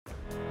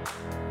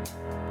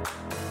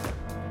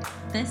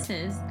This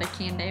is the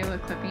Candeo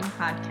Equipping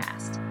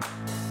Podcast.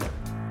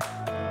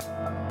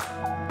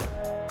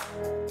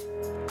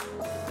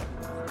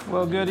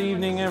 Well, good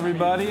evening,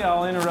 everybody.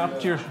 I'll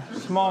interrupt your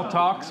small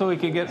talk so we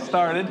can get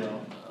started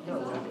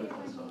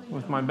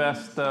with my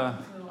best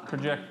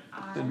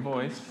projected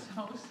voice.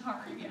 So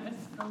sorry, yes.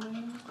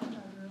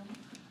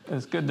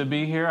 It's good to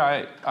be here.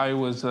 I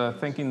was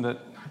thinking that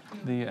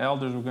the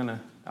elders were going to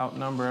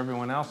outnumber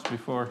everyone else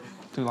before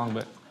too long,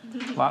 but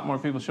a lot more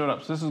people showed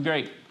up. So this is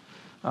great.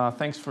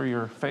 Thanks for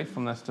your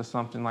faithfulness to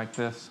something like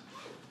this.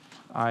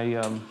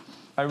 I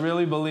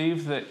really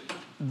believe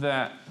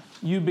that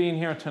you being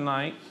here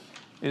tonight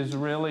is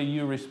really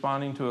you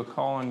responding to a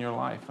call on your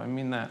life. I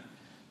mean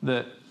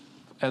that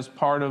as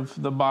part of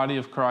the body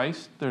of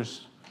Christ,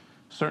 there's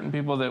certain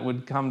people that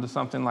would come to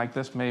something like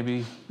this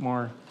maybe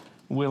more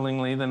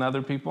willingly than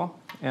other people,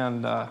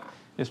 and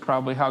it's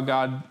probably how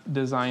God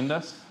designed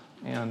us.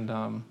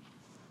 And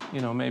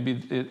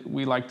maybe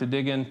we like to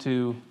dig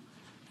into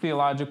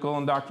theological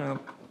and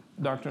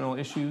doctrinal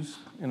issues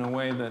in a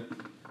way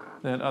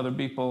that other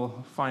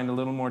people find a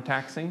little more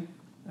taxing.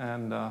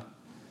 And I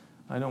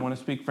don't want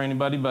to speak for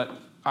anybody, but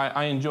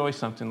I enjoy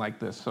something like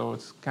this, so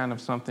it's kind of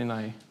something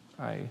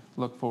I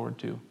look forward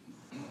to.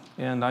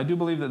 And I do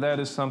believe that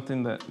is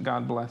something that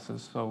God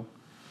blesses. So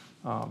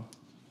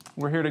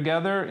we're here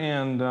together,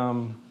 and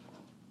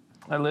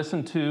I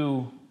listened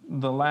to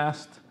the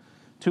last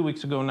 2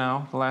 weeks ago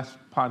now, the last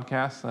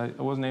podcast.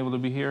 I wasn't able to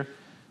be here,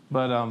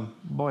 but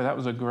boy, that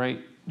was a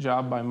great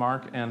job by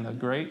Mark, and a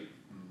great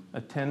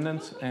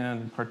attendance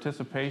and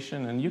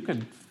participation. And you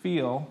could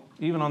feel,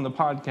 even on the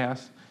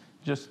podcast,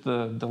 just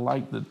the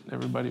delight that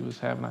everybody was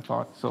having, I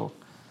thought. So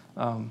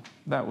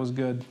that was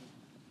good.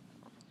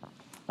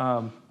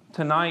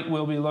 Tonight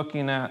we'll be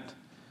looking at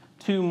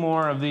two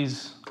more of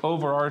these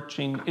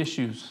overarching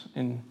issues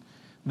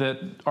that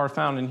are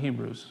found in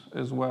Hebrews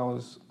as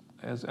well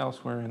as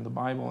elsewhere in the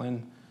Bible.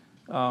 And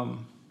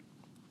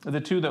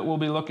the two that we'll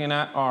be looking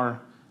at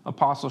are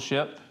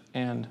apostleship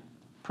and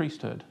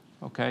priesthood,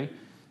 okay?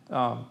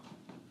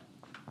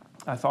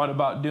 I thought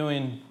about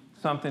doing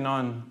something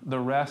on the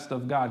rest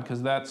of God,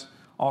 because that's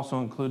also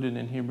included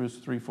in Hebrews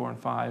 3, 4, and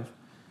 5.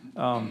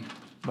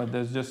 But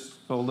there's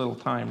just so little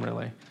time,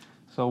 really.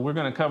 So we're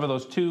going to cover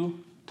those two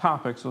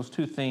topics, those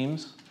two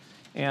themes.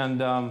 And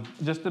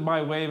just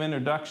by way of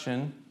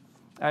introduction,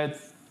 I had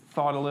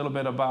thought a little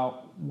bit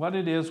about what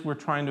it is we're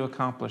trying to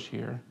accomplish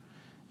here.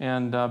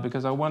 And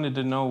because I wanted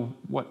to know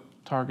what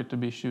target to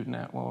be shooting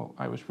at while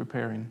I was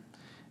preparing.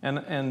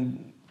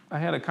 And I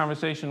had a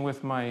conversation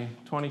with my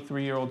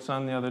 23-year-old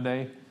son the other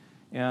day,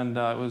 and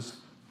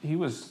he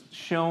was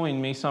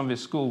showing me some of his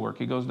schoolwork.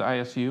 He goes to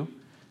ISU,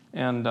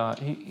 and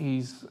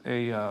he's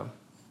a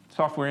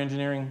software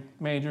engineering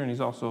major, and he's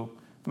also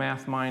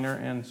math minor,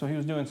 and so he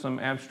was doing some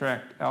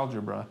abstract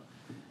algebra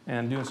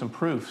and doing some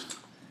proofs.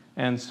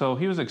 And so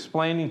he was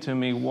explaining to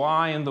me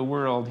why in the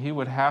world he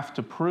would have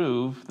to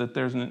prove that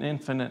there's an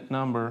infinite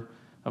number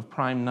of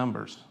prime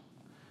numbers.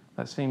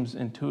 That seems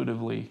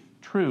intuitively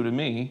true to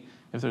me.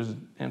 If there's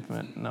an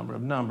infinite number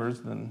of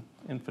numbers, then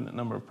infinite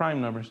number of prime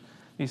numbers.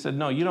 He said,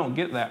 no, you don't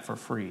get that for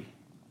free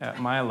at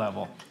my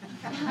level.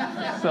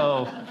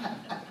 So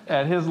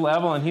at his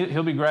level, and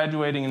he'll be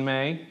graduating in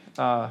May,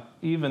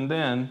 even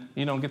then,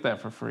 you don't get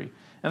that for free.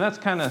 And that's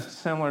kind of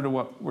similar to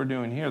what we're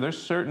doing here.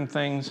 There's certain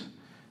things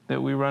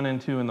that we run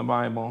into in the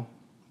Bible,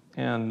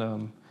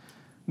 and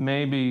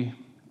maybe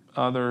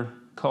other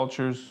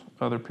cultures,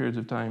 other periods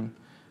of time,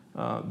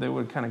 they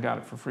would have kind of got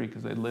it for free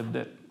because they lived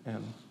it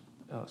and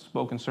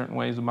spoke in certain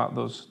ways about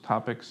those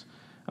topics.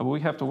 But we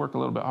have to work a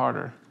little bit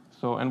harder.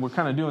 And we're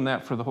kind of doing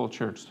that for the whole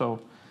church. So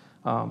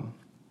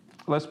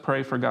let's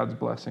pray for God's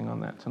blessing on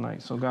that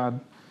tonight. So God,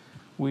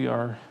 we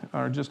are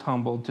just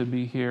humbled to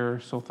be here,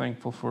 so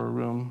thankful for a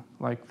room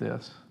like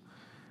this.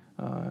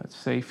 It's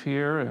safe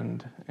here,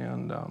 and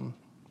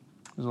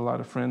there's a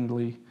lot of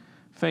friendly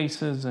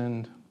faces,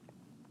 and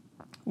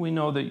we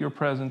know that your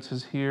presence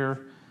is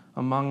here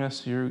among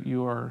us.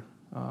 You are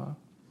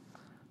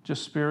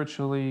just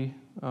spiritually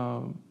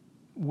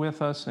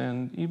with us,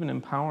 and even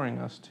empowering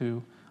us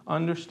to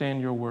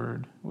understand your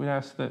word. We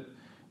ask that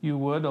you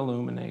would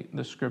illuminate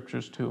the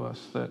scriptures to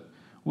us, that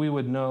we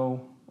would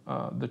know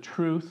the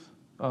truth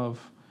of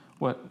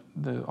what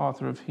the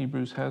author of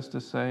Hebrews has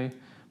to say.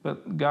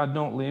 But God,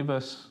 don't leave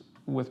us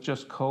with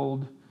just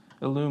cold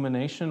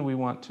illumination. We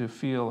want to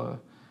feel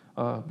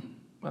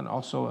and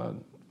also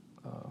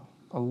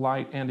a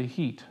light and a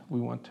heat. We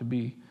want to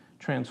be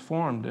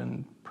transformed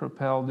and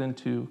propelled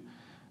into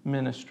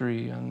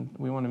ministry, and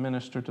we want to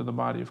minister to the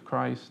body of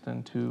Christ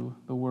and to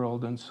the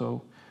world. And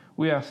so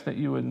we ask that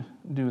you would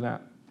do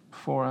that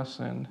for us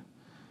and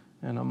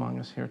among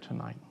us here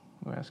tonight.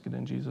 We ask it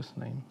in Jesus'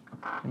 name.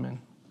 Amen.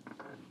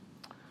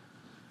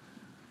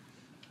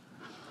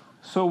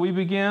 So we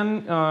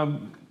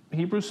begin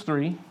Hebrews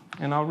 3,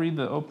 and I'll read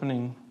the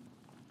opening.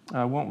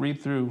 I won't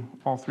read through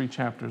all three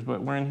chapters,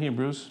 but we're in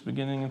Hebrews,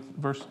 beginning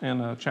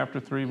in chapter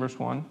 3, verse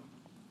 1.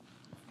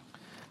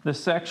 The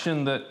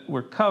section that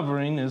we're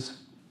covering is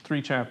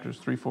 3 chapters,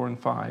 3, 4, and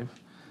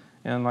 5.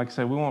 And like I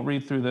said, we won't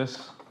read through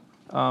this.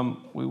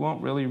 We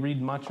won't really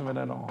read much of it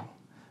at all.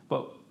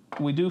 But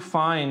we do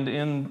find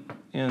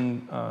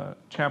in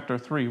chapter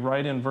 3,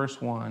 right in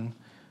verse 1,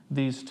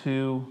 these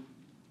two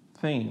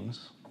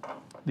themes,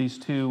 these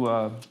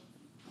two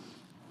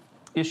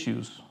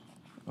issues,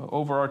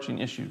 overarching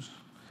issues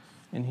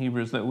in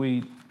Hebrews that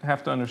we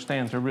have to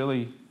understand to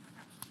really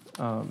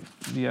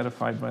be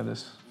edified by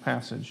this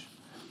passage.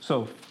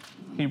 So,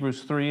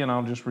 Hebrews 3, and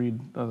I'll just read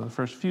the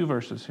first few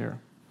verses here.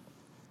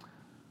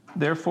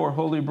 Therefore,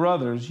 holy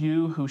brothers,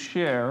 you who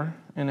share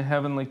in a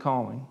heavenly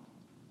calling,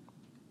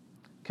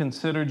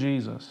 consider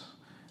Jesus,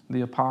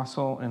 the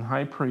apostle and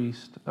high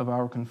priest of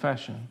our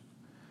confession,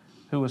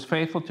 who was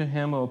faithful to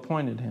him who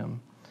appointed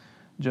him,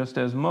 just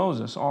as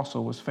Moses also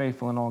was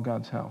faithful in all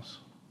God's house.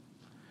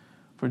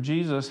 For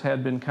Jesus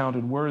had been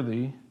counted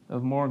worthy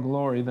of more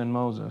glory than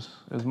Moses,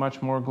 as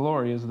much more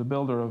glory as the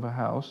builder of a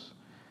house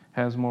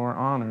has more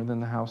honor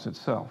than the house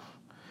itself.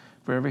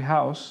 For every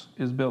house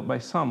is built by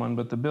someone,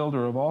 but the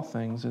builder of all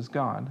things is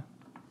God.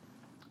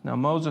 Now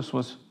Moses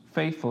was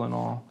faithful in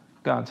all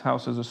God's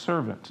house as a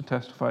servant to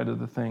testify to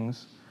the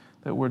things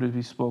that were to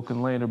be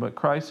spoken later, but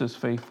Christ is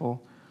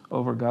faithful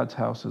over God's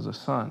house as a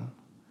son.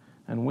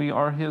 And we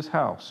are his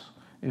house,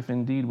 if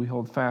indeed we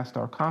hold fast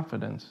our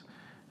confidence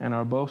and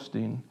our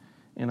boasting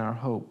in our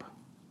hope.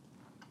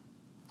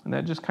 And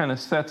that just kind of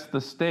sets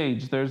the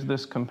stage. There's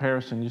this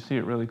comparison, you see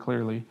it really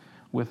clearly,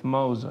 with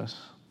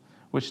Moses,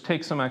 which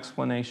takes some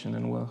explanation,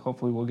 and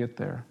hopefully we'll get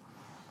there.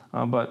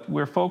 But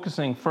we're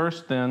focusing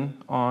first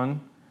then on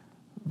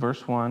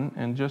verse 1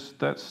 and just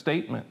that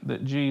statement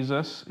that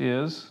Jesus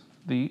is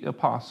the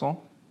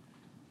apostle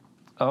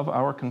of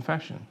our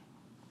confession.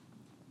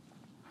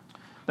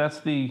 That's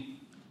the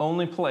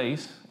only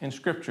place in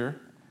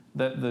Scripture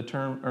that the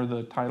term or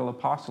the title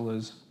apostle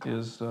is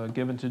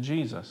given to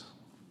Jesus.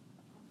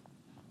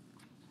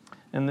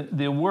 And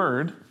the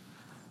word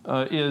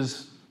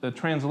is a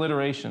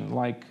transliteration,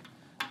 like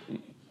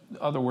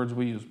other words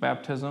we use,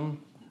 baptism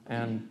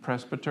and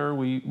presbyter.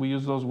 We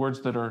use those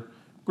words that are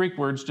Greek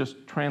words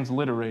just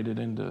transliterated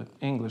into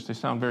English. They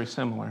sound very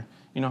similar.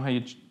 You know how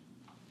you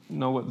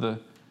know what the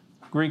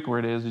Greek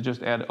word is? You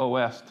just add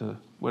os to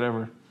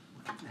whatever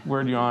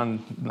word you're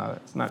on. No,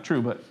 it's not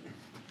true, but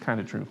kind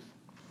of true.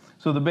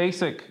 So the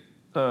basic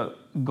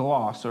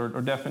gloss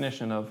or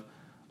definition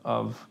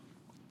of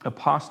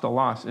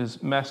apostolos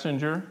is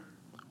messenger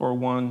or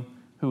one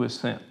who is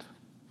sent.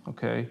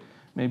 Okay?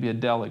 Maybe a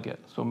delegate.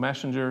 So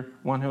messenger,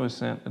 one who is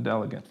sent, a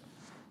delegate.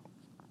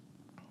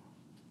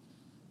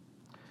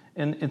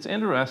 And it's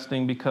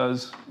interesting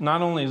because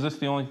not only is this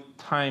the only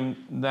time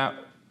that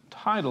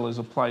title is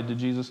applied to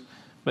Jesus,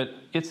 but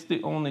it's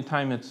the only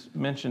time it's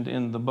mentioned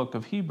in the book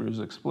of Hebrews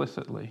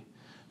explicitly.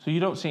 So you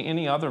don't see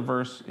any other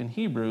verse in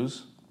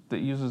Hebrews that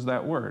uses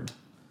that word.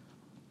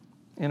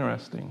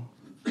 Interesting.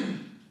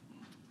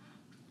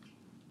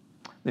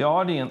 The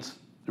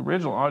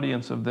original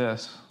audience of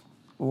this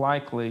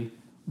likely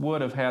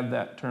would have had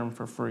that term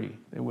for free.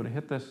 They would have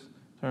hit this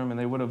term, and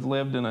they would have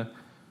lived in a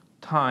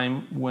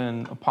time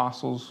when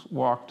apostles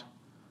walked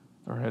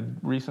or had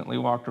recently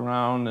walked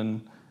around,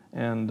 and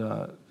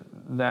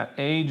that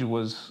age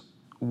was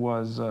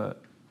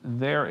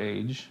their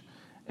age.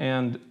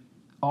 And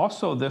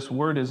also, this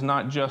word is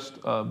not just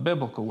a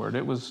biblical word.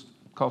 It was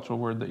a cultural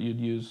word that you'd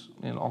use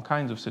in all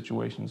kinds of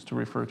situations to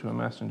refer to a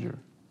messenger.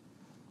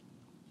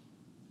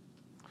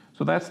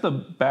 So that's the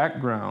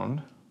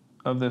background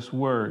of this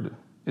word.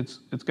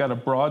 It's got a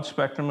broad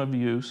spectrum of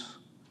use,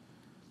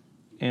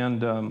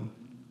 and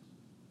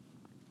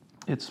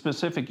its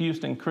specific use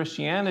in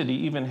Christianity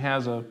even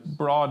has a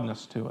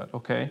broadness to it,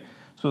 okay?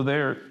 So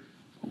they're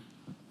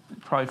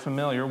probably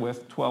familiar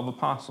with 12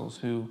 apostles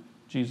who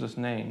Jesus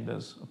named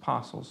as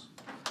apostles.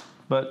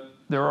 But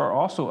there are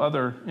also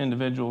other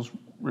individuals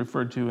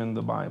referred to in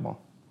the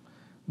Bible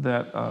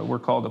that were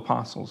called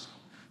apostles.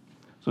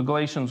 So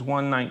Galatians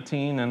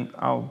 1:19, and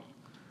I'll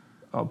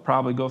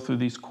probably go through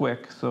these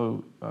quick,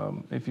 so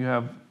if you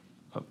have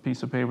a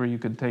piece of paper, you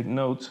could take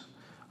notes.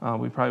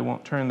 We probably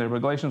won't turn there, but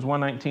Galatians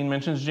 1:19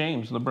 mentions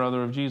James, the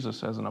brother of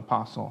Jesus, as an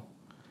apostle.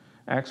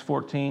 Acts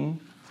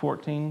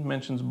 14:14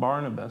 mentions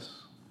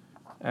Barnabas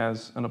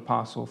as an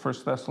apostle.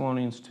 1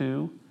 Thessalonians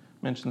 2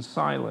 mentions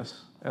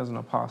Silas as an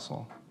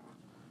apostle.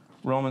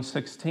 Romans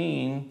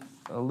 16,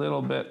 a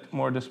little bit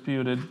more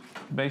disputed,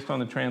 based on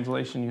the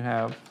translation you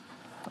have,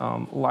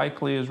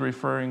 likely is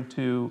referring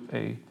to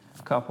a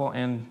couple,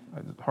 and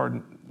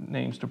hard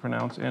names to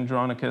pronounce,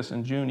 Andronicus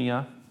and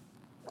Junia,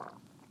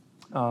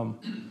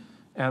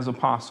 as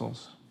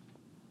apostles.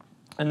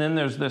 And then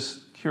there's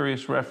this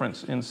curious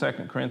reference in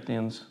 2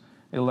 Corinthians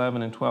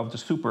 11 and 12 to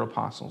super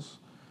apostles.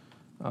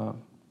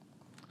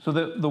 So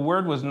the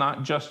word was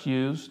not just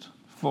used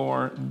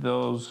for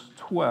those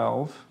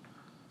 12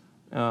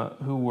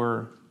 who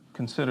were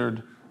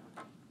considered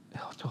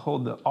to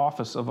hold the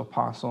office of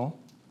apostle,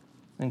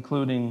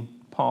 including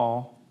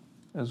Paul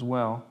as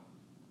well.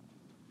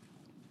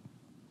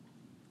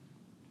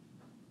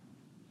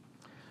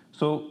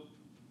 So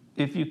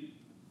if you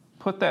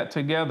put that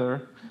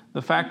together,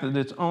 the fact that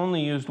it's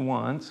only used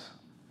once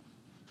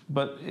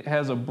but it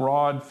has a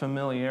broad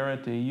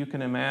familiarity. You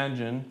can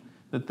imagine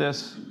that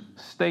this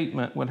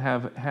statement would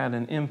have had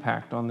an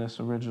impact on this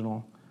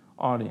original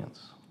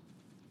audience.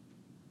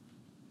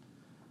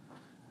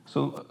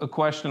 So a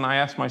question I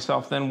asked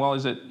myself then, well,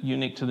 is it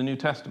unique to the New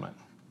Testament,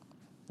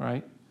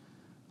 right?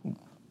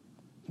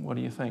 What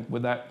do you think?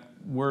 Would that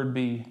word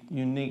be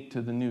unique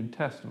to the New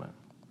Testament,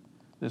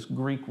 this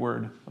Greek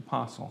word,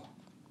 apostle?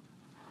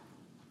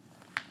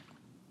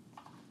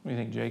 What do you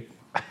think, Jake?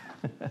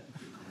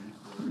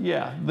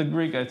 Yeah, the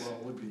Greek,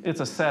 it's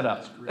a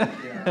setup.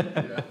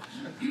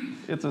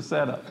 It's a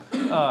setup.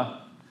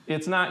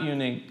 It's not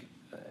unique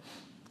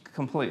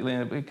completely,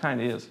 and it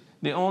kind of is.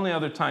 The only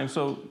other time,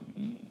 so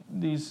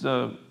these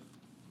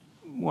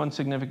one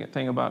significant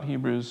thing about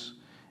Hebrews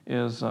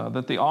is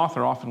that the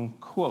author often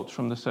quotes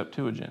from the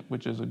Septuagint,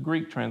 which is a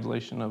Greek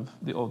translation of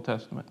the Old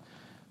Testament.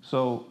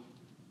 So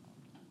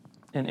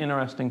an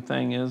interesting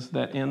thing is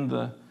that in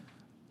the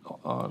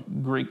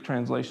Greek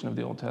translation of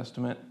the Old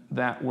Testament,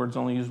 that word's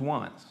only used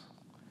once,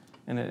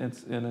 and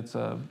it's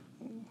a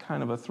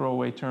kind of a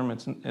throwaway term.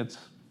 It's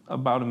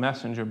about a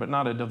messenger, but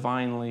not a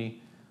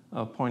divinely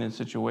appointed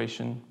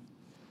situation.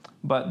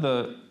 But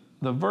the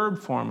verb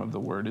form of the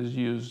word is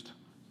used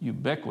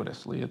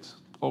ubiquitously. It's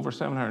over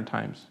 700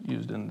 times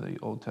used in the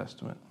Old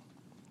Testament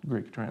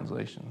Greek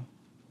translation.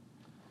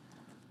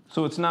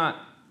 So it's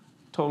not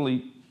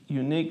totally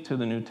unique to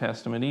the New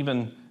Testament.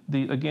 Even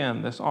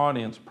again, this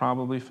audience,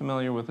 probably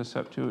familiar with the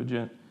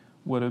Septuagint,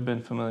 would have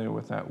been familiar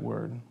with that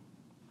word.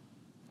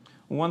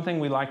 One thing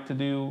we like to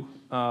do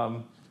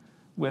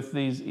with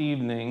these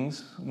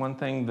evenings, one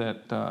thing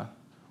that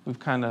we've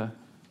kind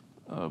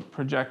of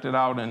projected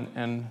out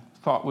and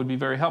thought would be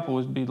very helpful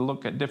would be to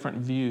look at different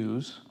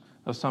views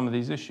of some of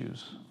these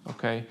issues,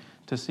 okay,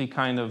 to see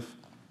kind of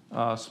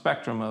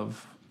spectrum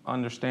of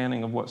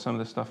understanding of what some of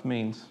this stuff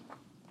means.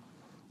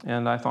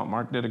 And I thought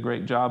Mark did a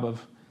great job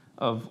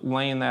of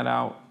laying that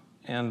out,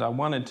 and I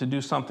wanted to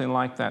do something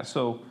like that.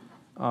 So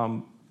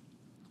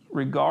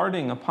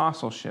regarding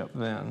apostleship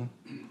then,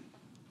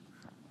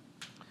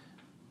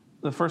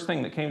 the first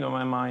thing that came to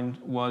my mind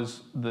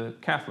was the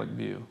Catholic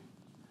view,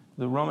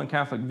 the Roman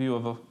Catholic view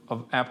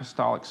of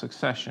apostolic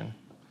succession.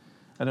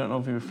 I don't know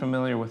if you're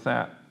familiar with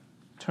that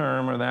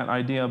term or that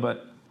idea,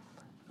 but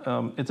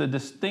it's a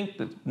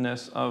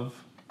distinctiveness of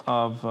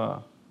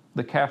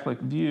the Catholic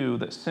view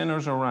that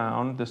centers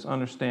around this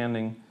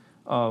understanding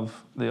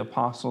of the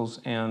apostles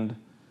and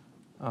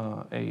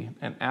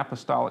an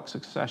apostolic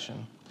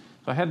succession.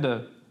 So I had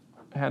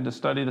to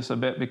study this a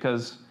bit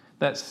because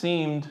that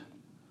seemed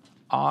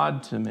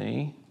odd to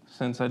me,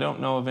 since I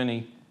don't know of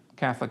any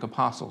Catholic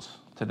apostles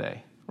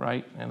today,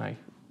 right? And I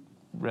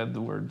read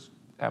the words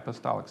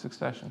apostolic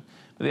succession.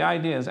 But the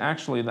idea is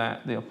actually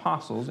that the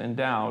apostles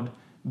endowed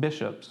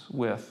bishops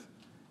with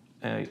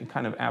a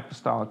kind of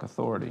apostolic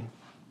authority.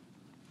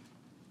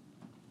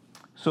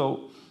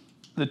 So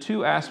the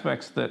two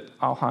aspects that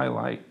I'll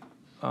highlight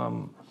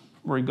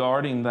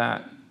regarding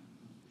that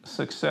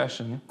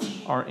succession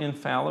are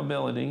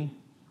infallibility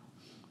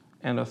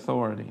and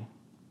authority.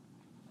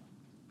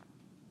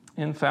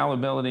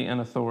 Infallibility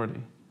and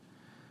authority.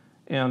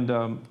 And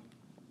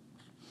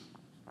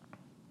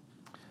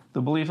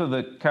the belief of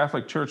the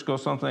Catholic Church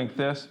goes something like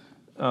this.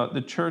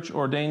 The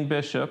church-ordained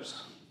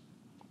bishops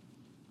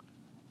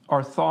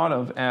are thought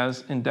of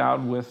as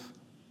endowed with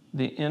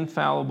the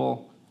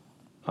infallible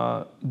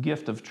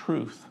gift of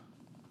truth,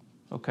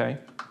 okay?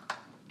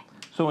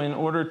 So in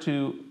order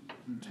to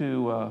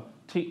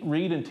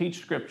read and teach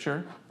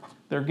Scripture,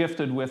 they're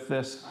gifted with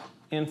this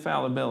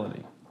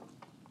infallibility.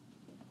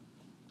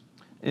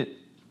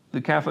 The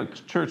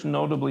Catholic Church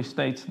notably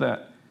states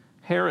that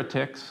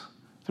heretics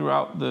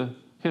throughout the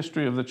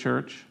history of the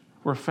Church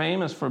were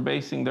famous for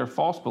basing their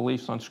false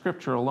beliefs on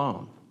Scripture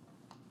alone.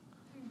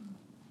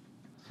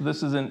 So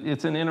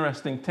it's an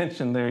interesting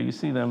tension there. You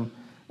see them.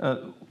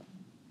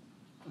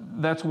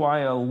 That's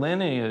why a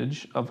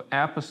lineage of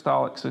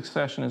apostolic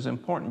succession is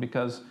important,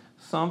 because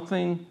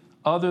something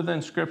other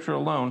than Scripture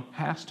alone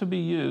has to be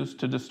used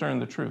to discern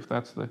the truth.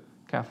 That's the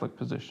Catholic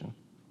position.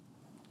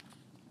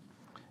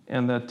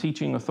 And the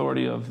teaching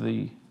authority of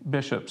the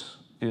bishops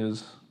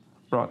is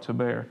brought to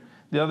bear.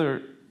 The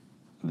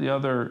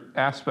other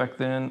aspect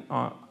then,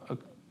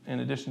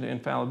 in addition to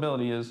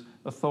infallibility, is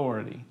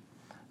authority.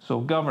 So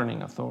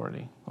governing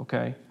authority,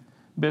 okay?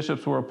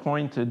 Bishops were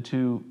appointed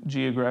to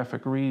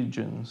geographic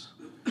regions.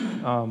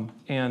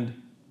 And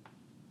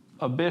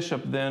a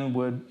bishop then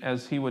would,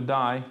 as he would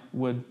die,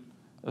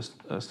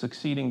 a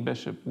succeeding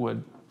bishop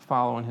would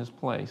follow in his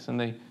place. And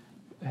they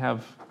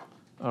have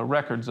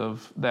records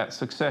of that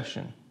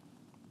succession.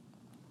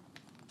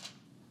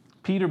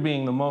 Peter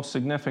being the most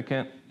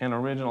significant and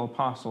original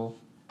apostle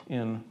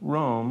in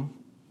Rome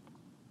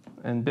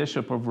and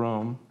bishop of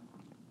Rome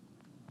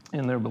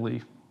in their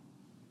belief.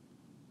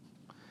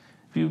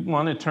 If you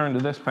want to turn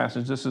to this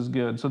passage, this is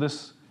good. So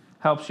this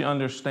helps you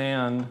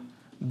understand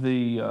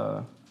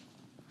the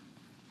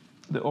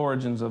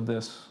origins of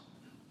this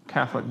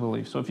Catholic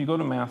belief. So if you go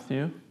to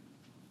Matthew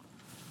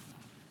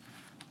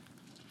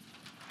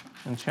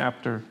in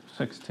chapter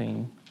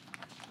 16,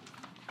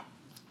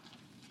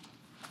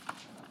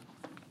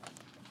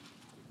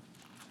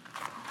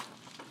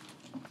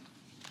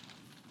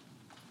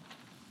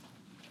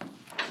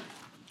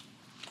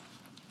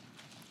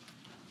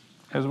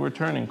 as we're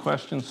turning,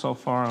 questions so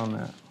far on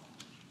that?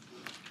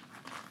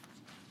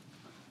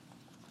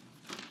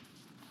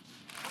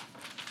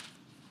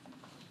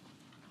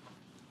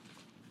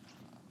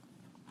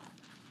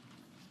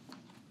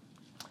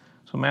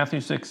 So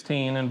Matthew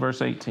 16 and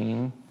verse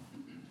 18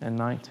 and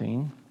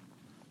 19.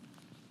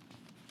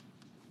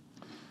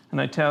 And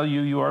I tell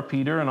you, you are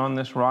Peter, and on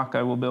this rock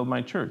I will build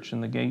my church,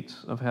 and the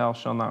gates of hell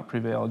shall not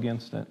prevail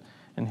against it.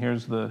 And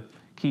here's the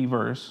key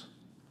verse,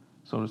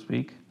 so to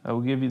speak. I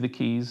will give you the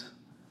keys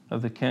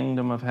of the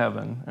kingdom of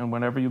heaven, and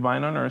whatever you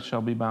bind on earth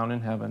shall be bound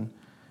in heaven,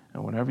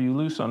 and whatever you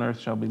loose on earth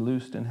shall be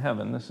loosed in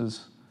heaven. This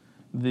is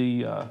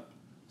the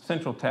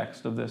central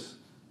text of this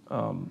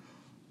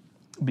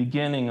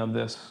beginning of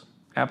this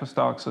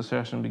apostolic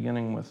succession,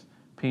 beginning with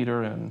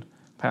Peter and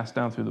passed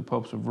down through the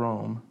popes of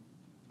Rome.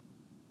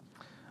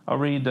 I'll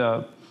read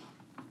a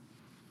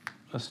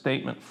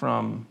statement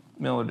from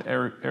Millard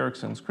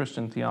Erickson's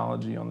Christian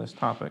Theology on this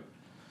topic.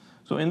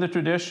 So in the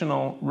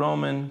traditional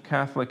Roman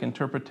Catholic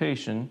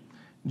interpretation,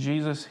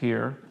 Jesus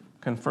here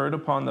conferred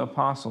upon the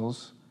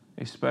apostles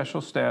a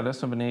special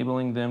status of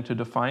enabling them to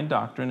define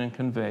doctrine and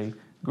convey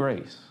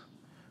grace.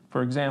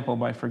 For example,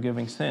 by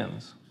forgiving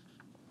sins.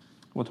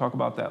 We'll talk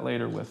about that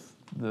later with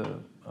the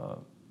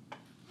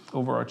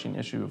overarching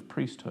issue of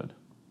priesthood.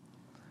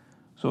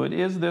 So it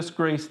is this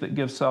grace that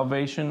gives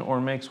salvation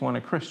or makes one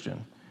a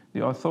Christian.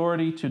 The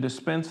authority to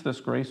dispense this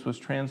grace was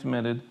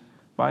transmitted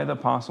by the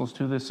apostles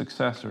to their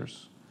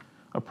successors,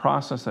 a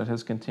process that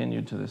has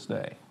continued to this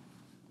day.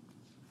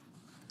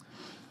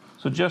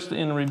 So just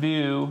in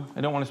review,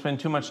 I don't want to spend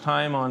too much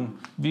time on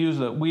views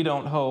that we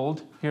don't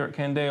hold here at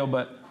Candeo,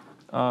 but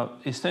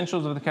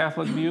essentials of the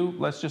Catholic view,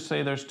 let's just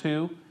say there's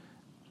two.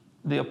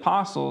 The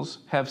apostles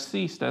have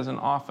ceased as an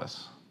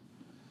office.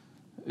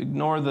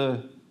 Ignore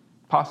the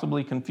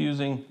possibly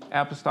confusing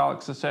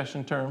apostolic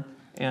succession term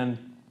and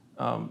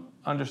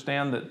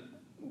understand that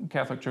the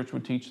Catholic Church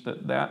would teach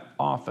that that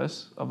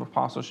office of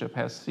apostleship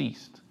has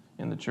ceased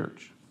in the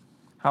church.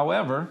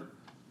 However,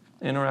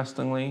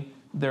 interestingly,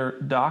 their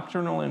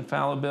doctrinal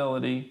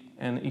infallibility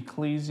and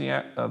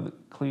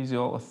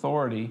ecclesial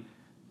authority,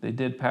 they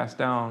did pass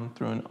down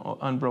through an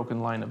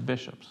unbroken line of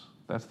bishops.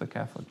 That's the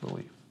Catholic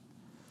belief.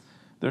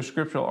 Their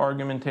scriptural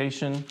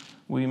argumentation,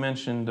 we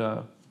mentioned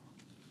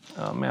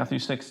Matthew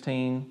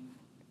 16,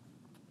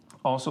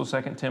 also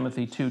 2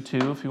 Timothy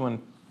 2:2, if you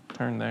want to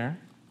turn there.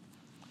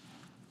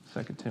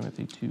 2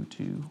 Timothy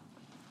 2:2,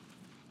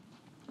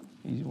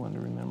 easy one to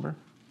remember.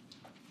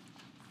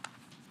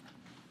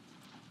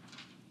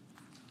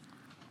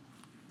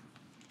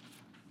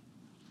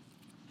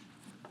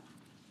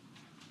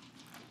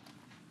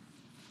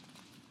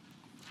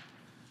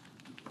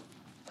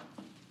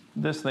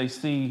 This they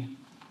see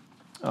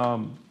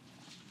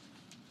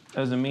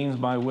as a means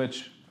by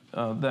which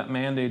that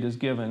mandate is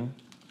given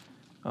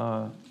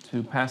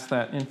to pass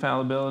that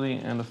infallibility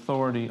and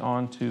authority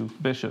on to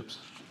bishops.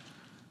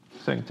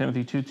 2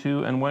 Timothy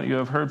 2:2, and what you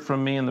have heard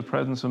from me in the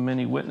presence of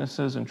many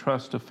witnesses,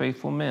 entrust to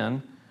faithful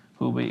men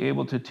who will be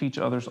able to teach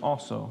others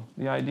also.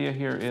 The idea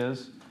here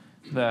is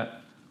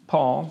that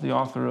Paul, the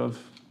author of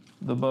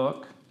the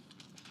book,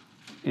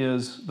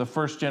 is the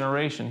first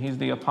generation. He's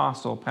the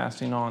apostle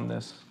passing on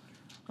this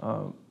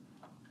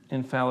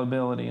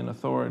infallibility and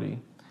authority.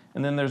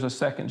 And then there's a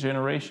second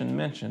generation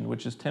mentioned,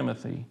 which is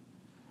Timothy,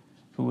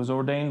 who was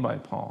ordained by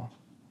Paul.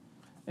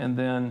 And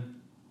then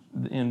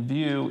in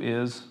view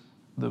is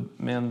the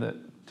men that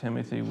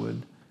Timothy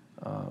would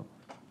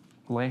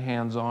lay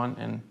hands on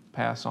and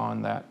pass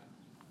on that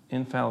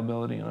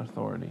infallibility and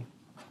authority.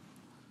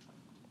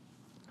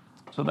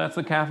 So that's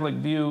the Catholic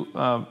view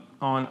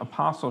on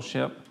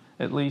apostleship,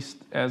 at least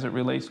as it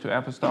relates to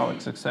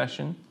apostolic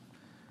succession.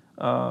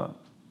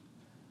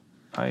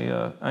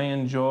 I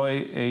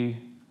enjoy a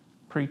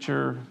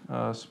preacher,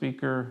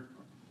 speaker,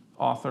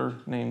 author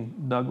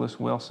named Douglas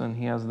Wilson.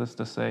 He has this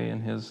to say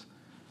in his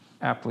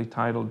aptly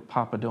titled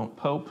Papa Don't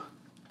Pope.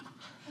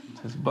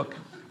 It's his book,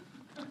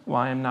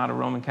 Why I'm Not a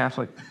Roman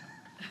Catholic.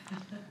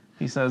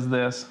 He says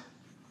this: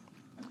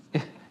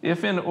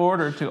 if in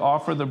order to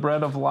offer the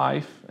bread of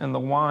life and the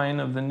wine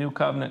of the new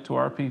covenant to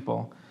our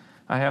people,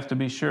 I have to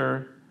be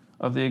sure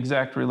of the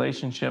exact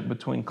relationship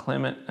between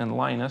Clement and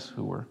Linus,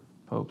 who were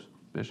popes,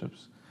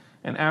 bishops,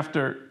 and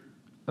other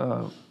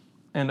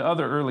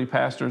early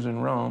pastors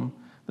in Rome,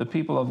 the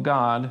people of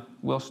God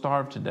will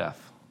starve to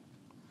death.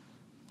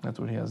 That's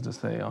what he has to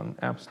say on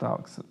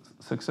apostolic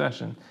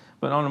succession.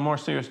 But on a more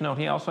serious note,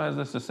 he also has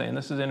this to say, and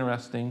this is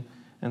interesting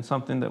and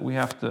something that we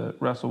have to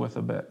wrestle with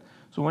a bit.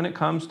 So when it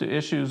comes to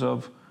issues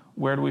of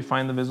where do we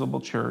find the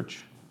visible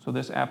church, so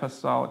this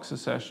apostolic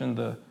succession,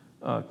 the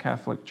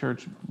Catholic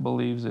Church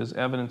believes is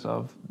evidence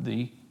of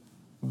the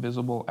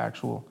visible,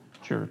 actual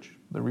church,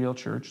 the real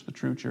church, the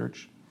true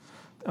church.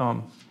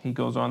 He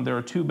goes on, there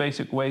are two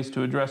basic ways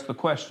to address the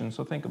question,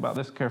 so think about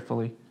this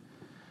carefully.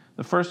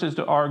 The first is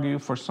to argue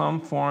for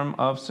some form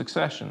of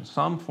succession.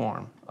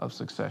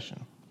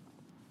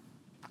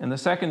 And the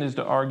second is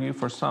to argue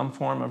for some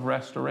form of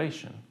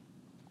restoration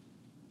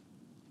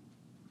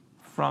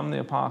from the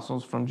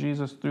apostles, from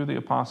Jesus through the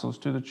apostles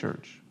to the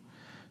church.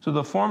 So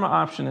the former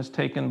option is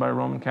taken by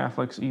Roman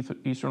Catholics,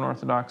 Eastern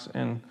Orthodox,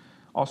 and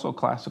also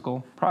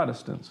classical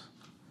Protestants.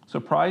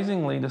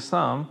 Surprisingly to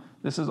some,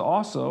 this is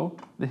also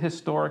the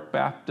historic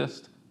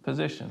Baptist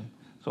position.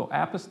 So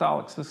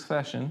apostolic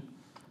succession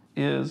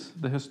is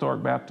the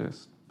historic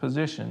Baptist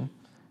position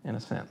in a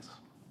sense.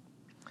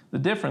 The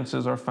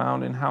differences are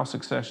found in how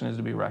succession is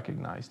to be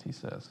recognized, he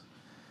says.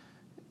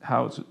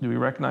 How it's to be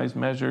recognized,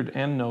 measured,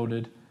 and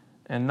noted,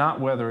 and not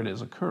whether it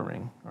is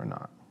occurring or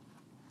not.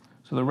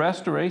 So the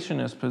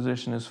restorationist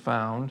position is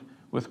found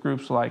with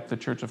groups like the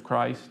Church of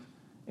Christ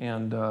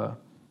and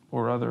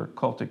or other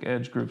cultic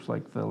edge groups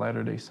like the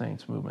Latter-day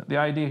Saints movement. The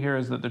idea here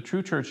is that the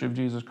true Church of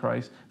Jesus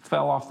Christ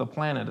fell off the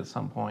planet at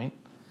some point,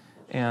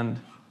 and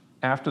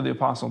after the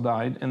apostle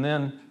died, and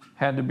then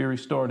had to be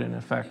restored in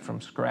effect from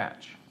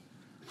scratch.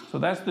 So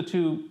that's the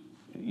two,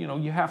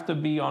 you have to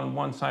be on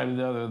one side or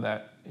the other of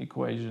that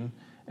equation.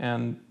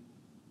 And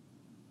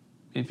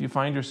if you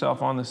find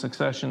yourself on the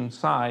succession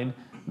side,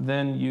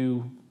 then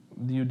you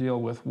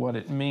deal with what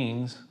it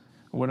means,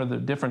 what are the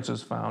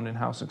differences found in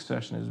how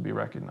succession is to be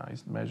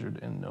recognized, measured,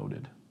 and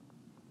noted.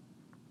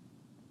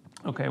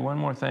 Okay, one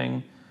more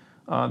thing.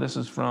 This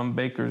is from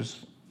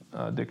Baker's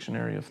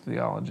Dictionary of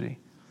Theology.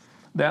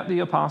 That the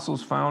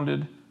apostles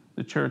founded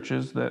the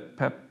churches that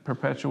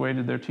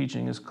perpetuated their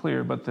teaching is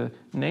clear, but the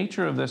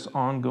nature of this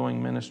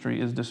ongoing ministry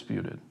is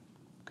disputed.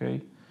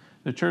 Okay?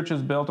 The church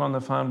is built on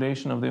the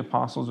foundation of the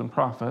apostles and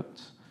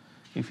prophets,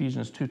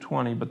 Ephesians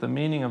 2:20, but the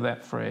meaning of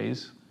that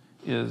phrase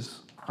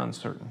is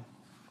uncertain.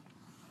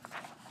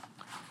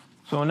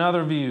 So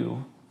another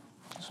view,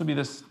 this would be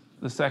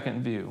the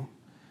second view.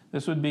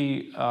 This would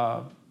be,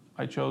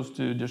 I chose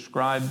to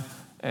describe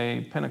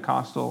a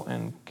Pentecostal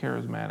and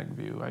charismatic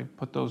view. I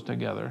put those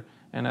together.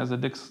 And as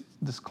a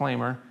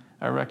disclaimer,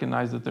 I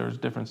recognize that there's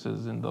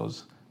differences in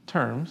those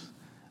terms.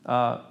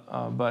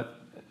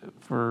 But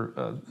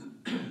for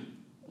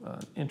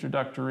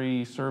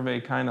introductory survey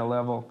kind of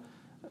level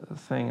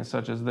thing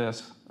such as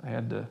this, I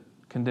had to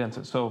condense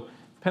it. So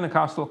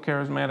Pentecostal,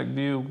 charismatic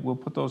view, we'll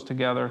put those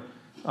together.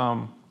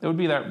 It would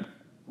be that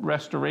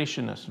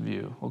restorationist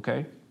view,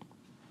 okay?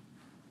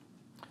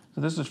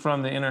 So this is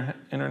from the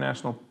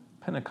International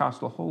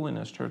Pentecostal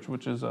Holiness Church,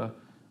 which is a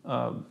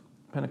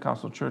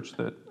Pentecostal church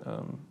that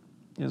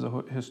is a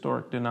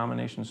historic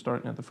denomination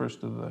starting at the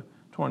first of the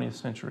 20th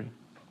century.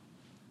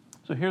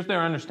 So here's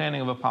their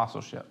understanding of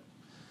apostleship.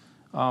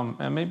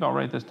 And maybe I'll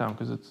write this down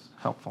because it's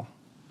helpful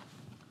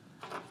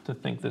to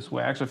think this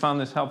way. I actually found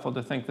this helpful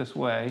to think this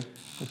way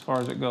as far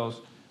as it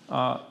goes.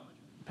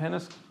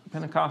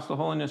 Pentecostal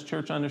Holiness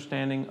Church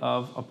understanding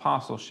of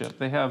apostleship.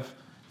 They have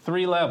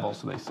 3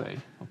 levels, they say,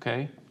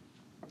 okay?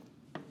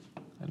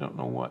 I don't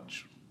know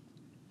which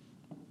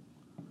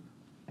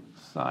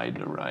side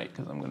to write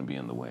because I'm going to be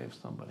in the way of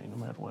somebody no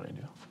matter what I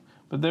do.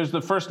 But there's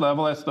the first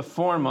level, that's the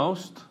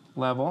foremost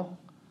level,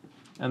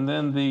 and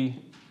then the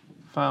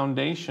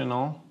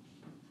foundational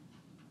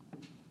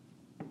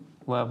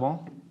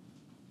level,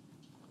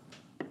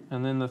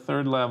 and then the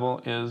third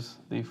level is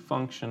the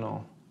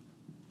functional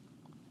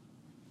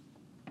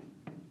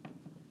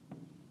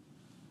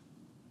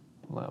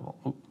level.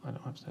 Oh, I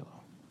don't have to say low.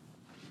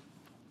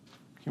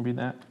 Can you read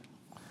that?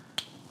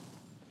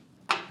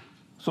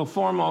 So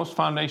foremost,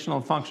 foundational,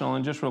 and functional,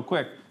 and just real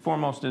quick,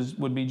 foremost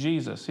would be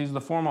Jesus. He's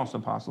the foremost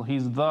apostle.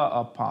 He's the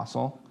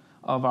apostle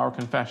of our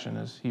confession,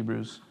 as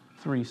Hebrews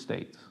 3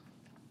 states.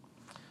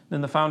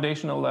 Then the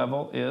foundational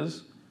level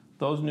is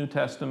those New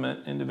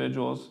Testament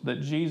individuals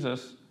that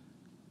Jesus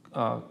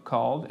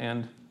called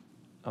and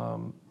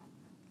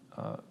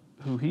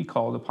who he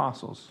called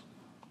apostles.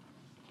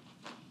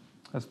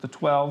 That's the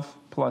 12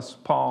 plus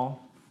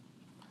Paul.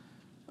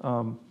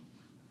 And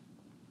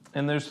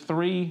there's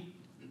 3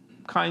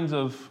 kinds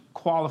of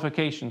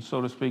qualifications,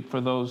 so to speak, for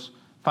those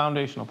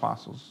foundational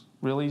apostles.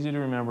 Real easy to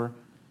remember.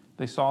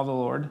 They saw the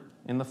Lord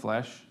in the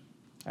flesh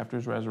after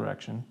his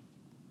resurrection.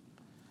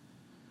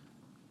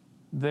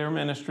 Their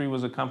ministry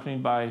was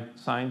accompanied by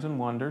signs and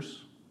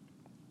wonders.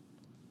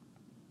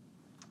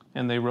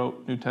 And they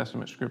wrote New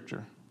Testament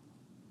scripture,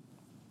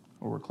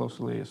 or were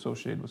closely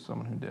associated with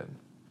someone who did.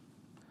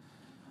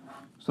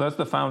 So that's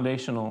the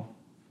foundational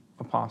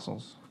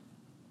apostles.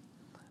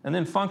 And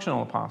then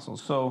functional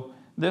apostles. So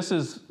this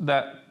is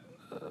that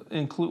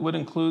would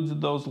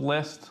include those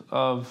lists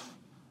of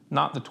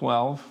not the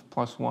 12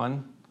 plus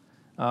 1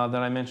 that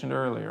I mentioned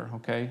earlier,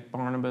 okay?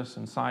 Barnabas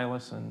and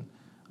Silas and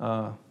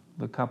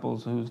the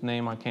couples whose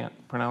name I can't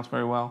pronounce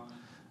very well.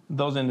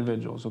 Those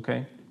individuals,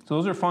 okay? So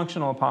those are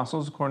functional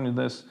apostles according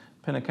to this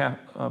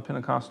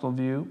Pentecostal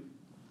view.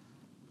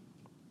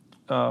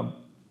 But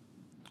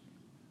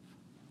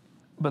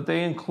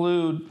they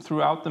include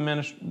throughout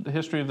the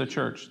history of the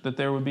church that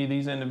there would be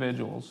these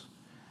individuals.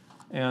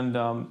 And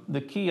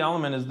the key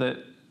element is that,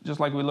 just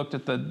like we looked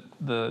at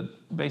the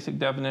basic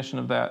definition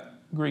of that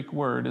Greek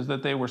word, is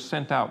that they were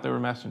sent out, they were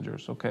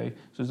messengers, okay?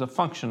 So it's a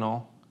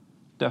functional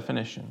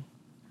definition.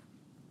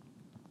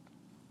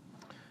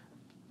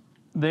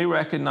 They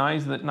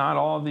recognize that not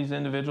all of these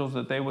individuals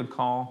that they would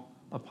call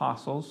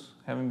apostles,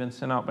 having been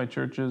sent out by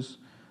churches,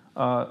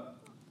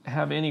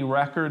 have any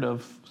record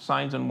of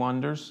signs and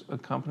wonders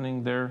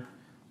accompanying their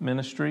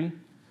ministry,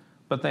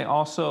 but they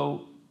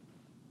also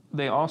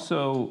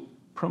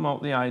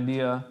promote the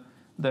idea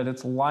that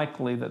it's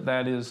likely that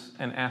that is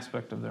an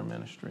aspect of their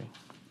ministry.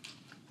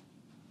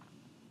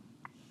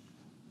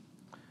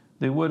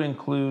 They would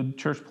include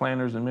church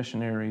planters and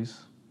missionaries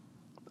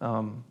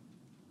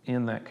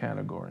in that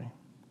category.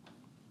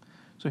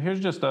 So here's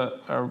just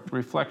a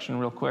reflection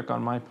real quick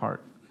on my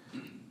part.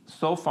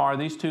 So far,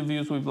 these two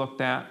views we've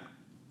looked at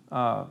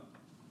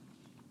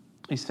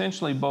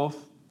essentially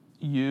both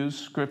use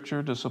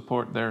Scripture to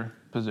support their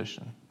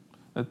position.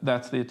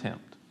 That's the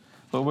attempt.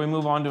 But we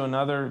move on to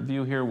another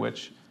view here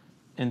which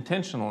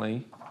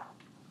intentionally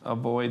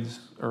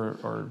avoids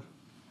or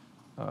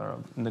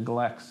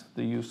neglects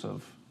the use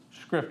of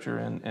Scripture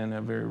in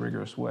a very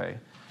rigorous way.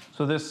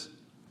 So this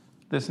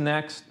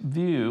next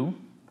view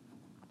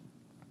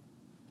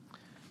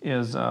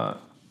is a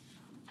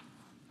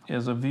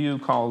view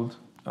called,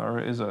 or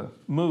is a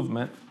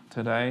movement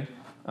today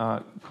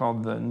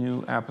called the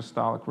New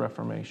Apostolic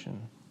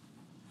Reformation.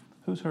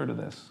 Who's heard of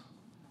this?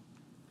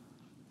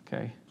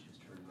 Okay.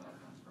 Just heard about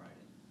it on Friday.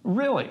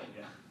 Really?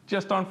 Yeah.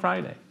 Just on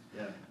Friday?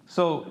 Yeah.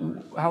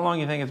 So how long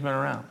do you think it's been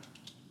around?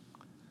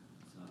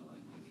 It's not like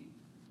maybe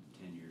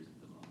 10 years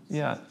at the most.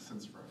 Yeah.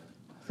 Since Friday.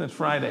 Since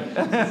Friday.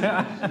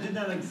 It did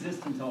not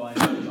exist until I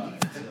knew about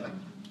it.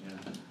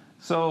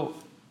 So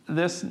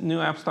this New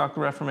Apostolic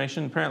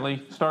Reformation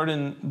apparently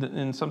started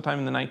in sometime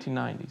in the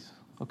 1990s,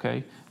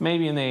 okay?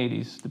 Maybe in the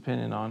 80s,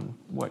 depending on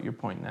what you're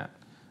pointing at.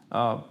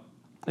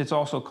 It's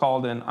also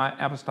called an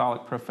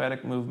apostolic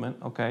prophetic movement,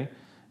 okay?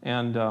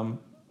 And I'll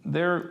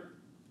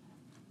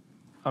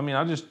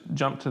just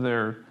jump to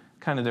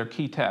their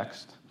key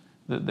text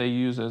that they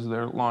use as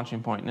their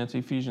launching point, and it's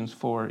Ephesians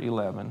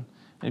 4:11. And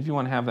if you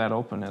want to have that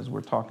open as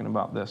we're talking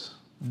about this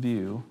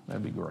view,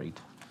 that'd be great.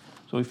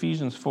 So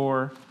Ephesians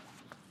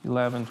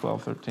 4:11,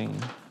 12, 13.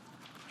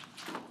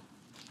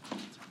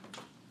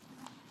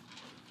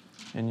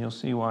 And you'll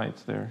see why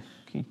it's their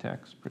key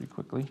text pretty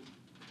quickly.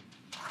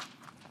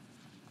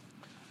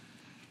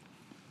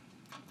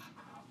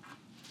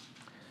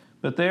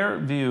 But their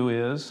view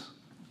is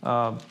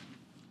a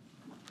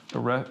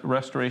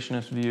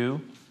restorationist view.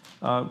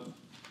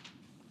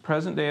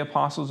 Present-day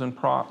apostles and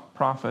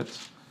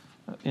prophets,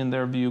 in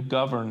their view,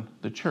 govern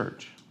the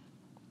church.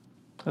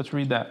 Let's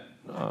read that,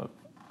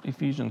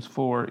 Ephesians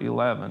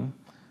 4:11,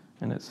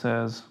 and it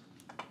says,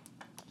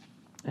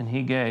 "And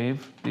he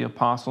gave the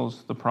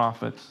apostles, the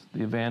prophets,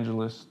 the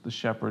evangelists, the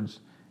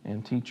shepherds,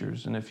 and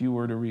teachers." And if you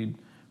were to read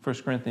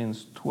 1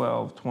 Corinthians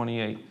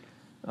 12:28,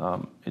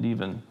 it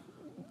even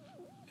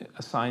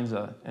assigns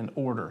an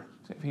order.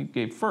 He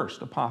gave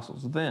first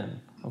apostles,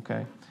 then,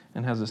 okay,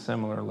 and has a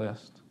similar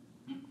list.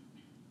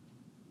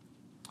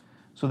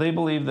 So they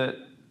believe that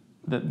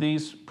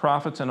these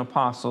prophets and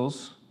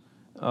apostles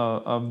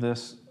of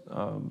this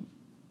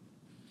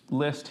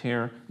list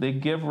here, they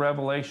give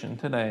revelation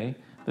today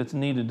that's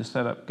needed to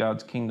set up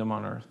God's kingdom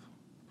on earth.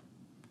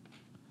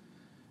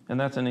 And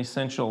that's an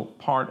essential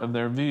part of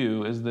their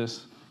view, is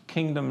this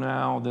kingdom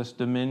now, this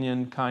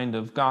dominion kind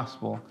of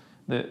gospel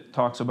that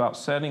talks about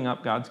setting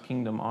up God's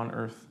kingdom on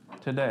earth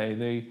today.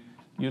 They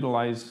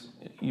utilize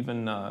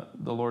even the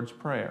Lord's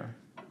Prayer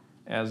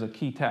as a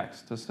key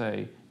text to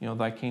say,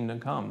 thy kingdom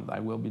come, thy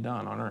will be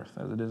done on earth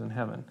as it is in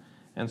heaven.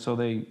 And so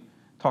they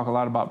talk a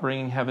lot about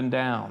bringing heaven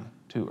down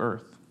to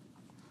earth.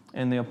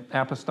 And the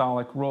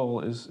apostolic role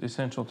is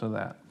essential to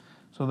that.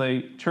 So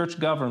the church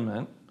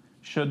government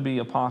should be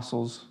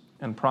apostles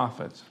and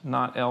prophets,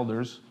 not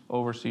elders,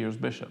 overseers,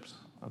 bishops,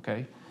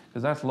 okay?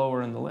 Because that's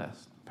lower in the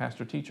list.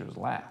 Pastor, teacher is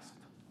last,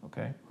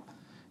 okay?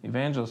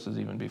 Evangelist is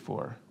even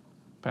before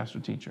pastor,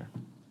 teacher.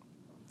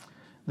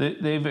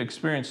 They've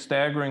experienced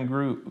staggering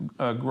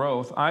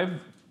growth. I've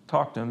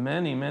talked to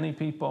many, many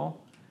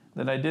people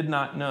that I did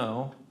not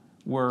know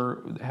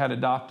had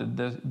adopted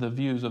the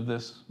views of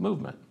this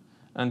movement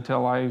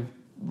until I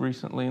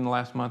recently, in the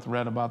last month,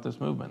 read about this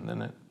movement. And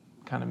then it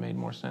kind of made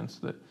more sense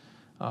that,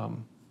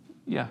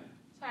 yeah.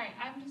 Sorry,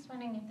 I'm just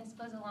wondering if this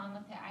goes along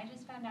with it. I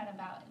just found out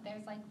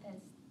there's like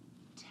this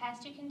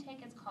test you can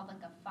take. It's called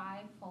like a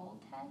 5-fold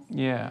test.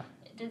 Yeah.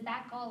 Does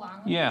that go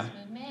along with this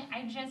movement?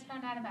 I just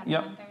found out about it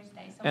on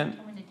Thursday. And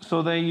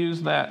so they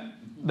use that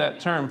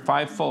term,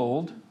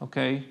 5-fold,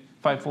 okay,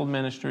 5-fold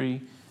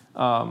ministry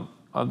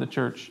of the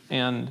church.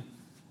 And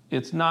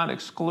it's not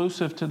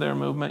exclusive to their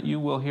movement. You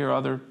will hear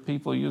other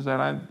people use that.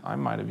 I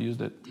might have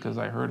used it because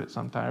I heard it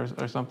sometimes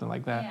or something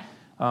like that.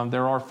 Yeah.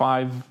 There are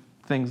 5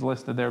 things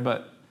listed there,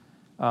 but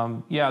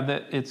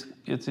that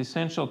it's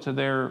essential to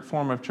their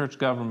form of church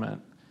government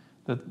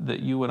that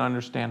you would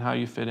understand how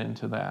you fit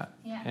into that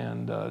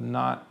and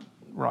not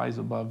rise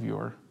above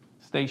your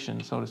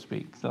station, so to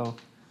speak. So,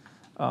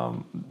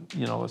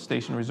 a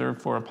station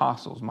reserved for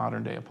apostles,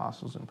 modern day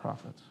apostles and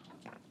prophets.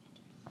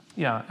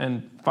 Yeah,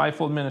 and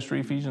 5-fold ministry,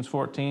 Ephesians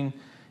 14,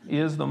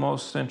 is the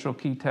most central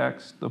key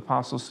text. The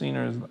apostles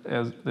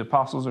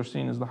are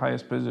seen as the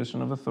highest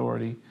position of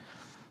authority.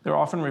 They're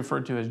often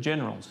referred to as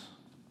generals.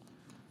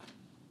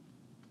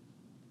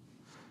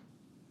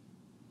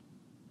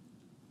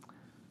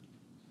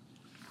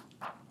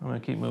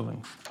 going to keep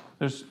moving.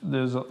 There's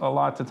a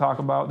lot to talk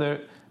about.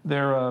 Their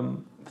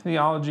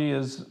theology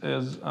has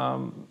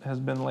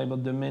been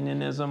labeled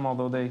dominionism,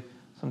 although they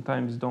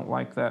sometimes don't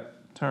like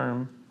that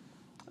term.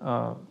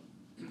 And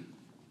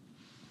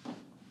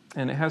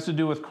it has to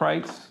do with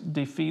Christ's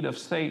defeat of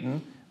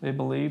Satan. They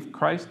believe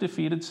Christ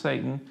defeated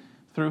Satan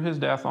through his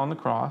death on the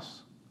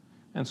cross.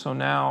 And so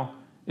now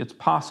it's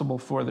possible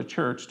for the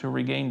church to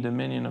regain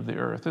dominion of the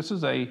earth. This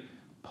is a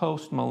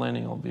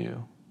post-millennial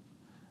view,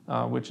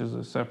 which is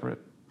a separate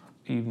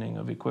evening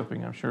of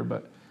equipping, I'm sure.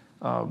 But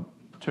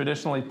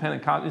traditionally,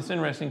 it's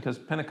interesting because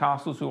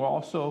Pentecostals, who are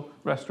also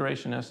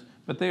restorationists,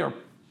 but they are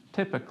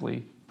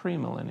typically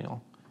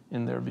premillennial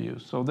in their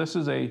views. So this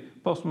is a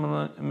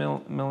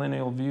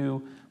post-millennial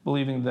view,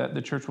 believing that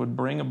the church would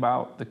bring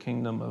about the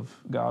kingdom of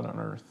God on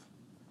earth.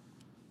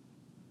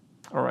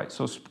 All right,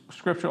 so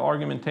scriptural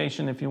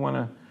argumentation, if you want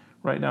to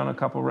write down a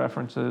couple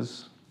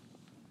references.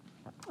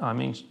 I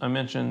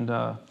mentioned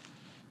the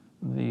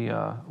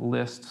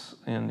lists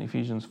in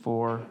Ephesians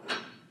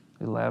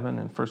 4:11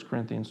 and 1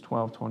 Corinthians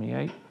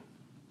 12:28.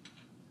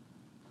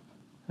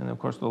 And of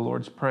course, the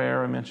Lord's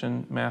Prayer, I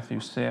mentioned Matthew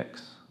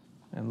 6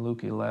 and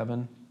Luke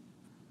 11.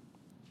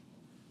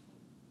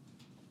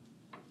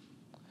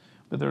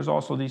 But there's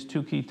also these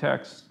two key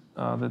texts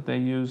that they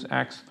use,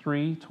 Acts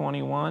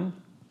 3:21.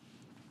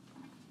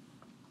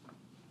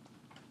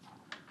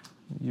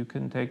 You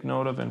can take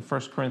note of in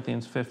 1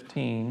 Corinthians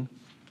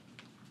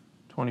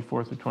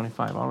 15:24 through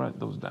 25. I'll write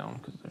those down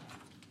because they're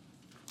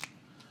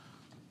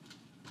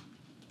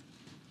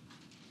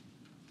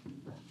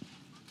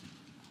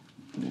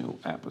New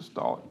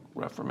Apostolic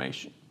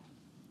Reformation.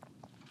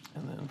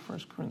 And then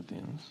 1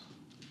 Corinthians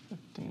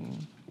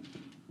 15,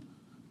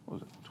 what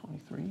was it,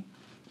 23?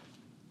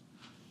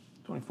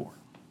 24.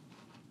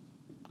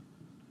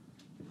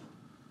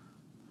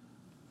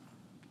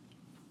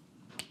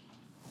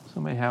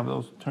 Somebody have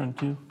those turned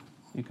to?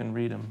 You can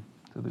read them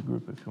to the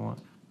group if you want.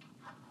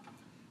 I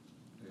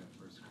got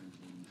 1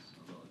 Corinthians,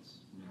 although it's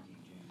New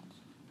King James.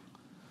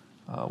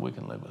 We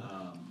can live with it.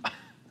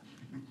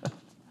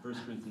 1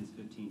 Corinthians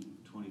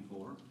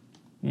 15:24.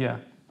 Yeah.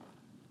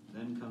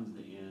 Then comes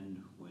the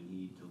end when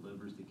he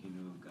delivers the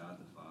kingdom of God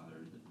the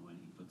Father, that when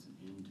he puts an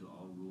end to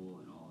all rule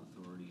and all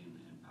authority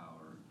and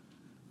power,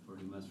 for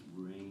he must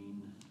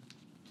reign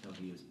till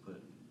he has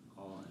put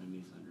all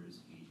enemies under his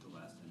feet. The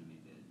last enemy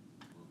that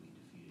will be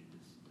defeated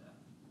is death.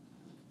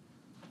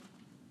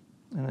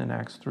 And then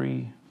Acts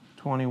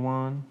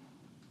 3:21.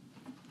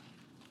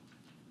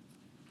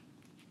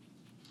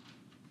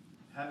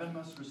 Heaven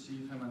must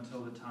receive him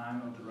until the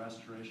time of the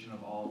restoration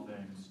of all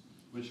things,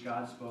 which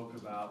God spoke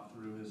about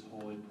through his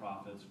holy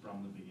prophets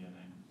from the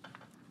beginning.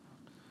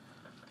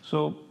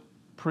 So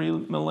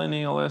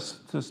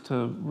premillennialists, just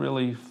to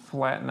really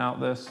flatten out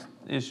this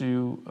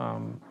issue,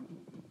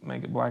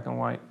 make it black and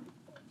white,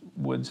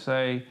 would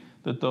say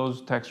that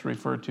those texts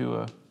refer to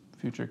a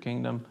future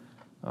kingdom,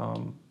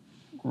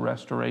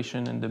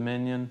 restoration and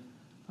dominion,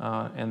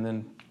 and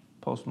then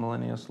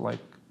postmillennialists like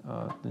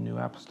the New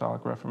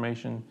Apostolic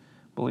Reformation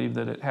believe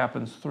that it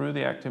happens through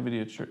the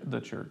activity of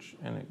the church,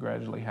 and it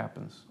gradually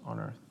happens on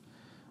earth.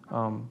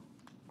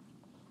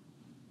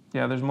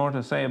 Yeah, there's more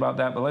to say about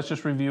that, but let's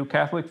just review.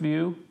 Catholic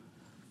view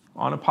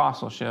on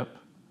apostleship.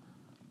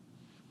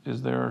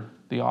 Is there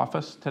the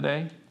office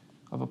today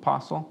of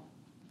apostle?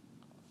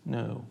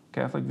 No.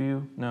 Catholic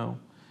view? No.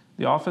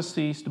 The office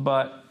ceased,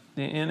 but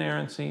the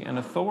inerrancy and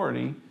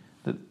authority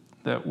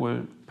that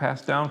were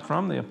passed down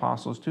from the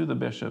apostles to the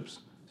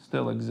bishops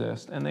still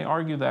exist, and they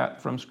argue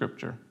that from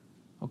Scripture.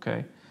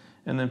 Okay?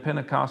 And then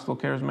Pentecostal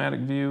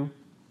charismatic view,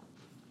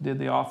 did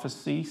the office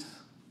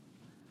cease?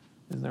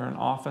 Is there an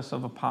office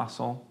of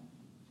apostle?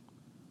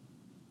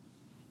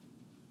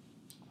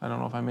 I don't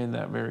know if I made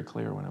that very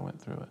clear when I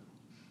went through it.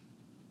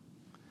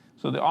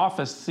 So the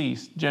office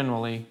ceased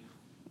generally.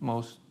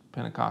 Most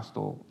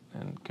Pentecostal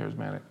and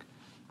charismatic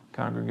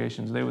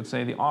congregations, they would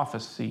say the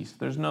office ceased.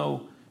 There's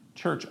no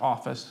church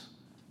office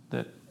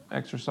that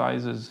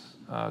exercises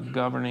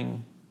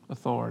governing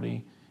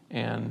authority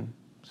and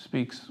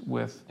speaks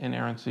with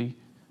inerrancy.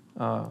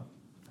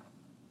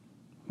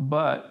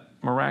 But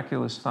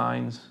miraculous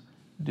signs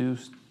do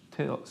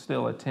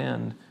still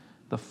attend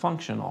the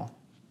functional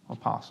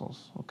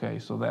apostles. Okay,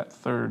 so that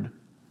third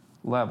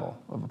level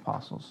of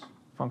apostles,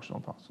 functional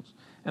apostles.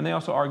 And they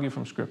also argue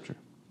from Scripture.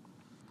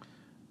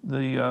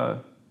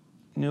 The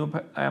New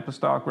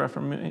Apostolic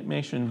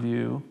Reformation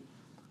view,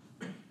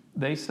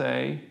 they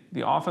say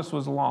the office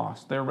was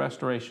lost. They're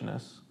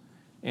restorationists,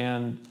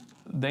 and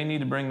they need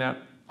to bring that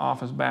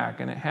office back.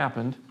 And it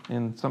happened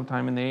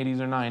sometime in the 80s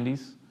or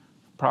 90s.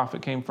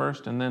 Prophet came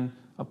first, and then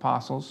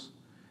apostles.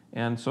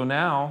 And so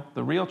now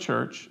the real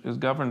church is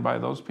governed by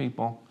those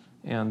people,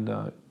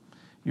 and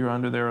you're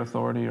under their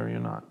authority or you're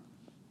not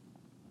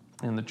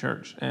in the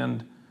church.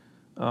 And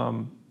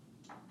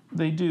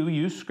they do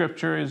use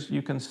Scripture, as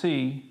you can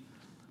see,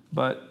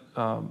 but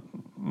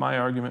my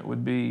argument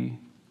would be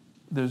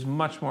there's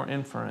much more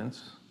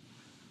inference.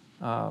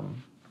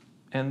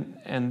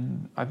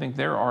 And I think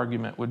their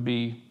argument would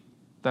be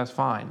that's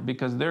fine,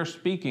 because they're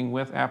speaking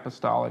with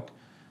apostolic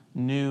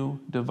new,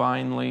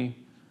 divinely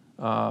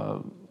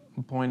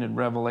appointed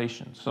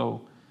revelation.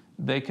 So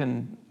they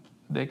can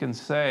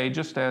say,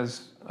 just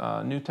as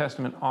New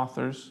Testament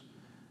authors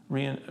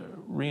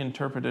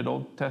reinterpreted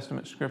Old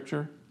Testament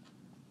scripture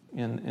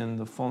in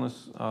the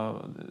fullness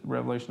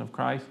revelation of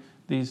Christ,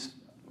 these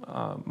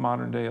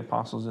modern day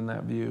apostles in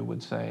that view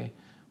would say,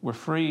 we're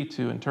free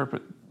to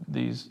interpret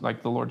these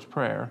like the Lord's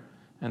Prayer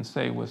and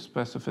say with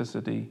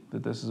specificity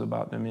that this is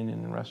about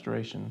dominion and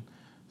restoration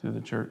through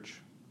the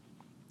church,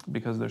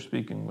 because they're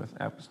speaking with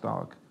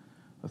apostolic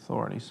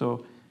authority.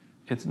 So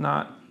it's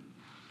not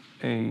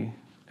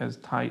as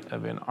tight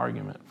of an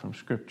argument from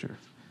Scripture.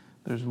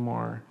 There's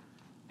more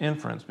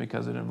inference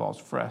because it involves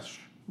fresh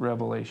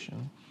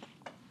revelation.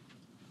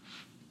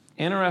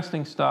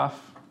 Interesting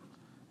stuff,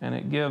 and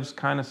it gives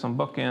kind of some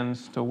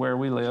bookends to where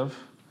we live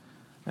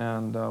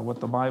and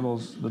what the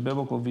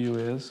biblical view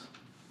is.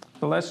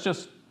 So let's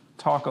just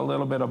talk a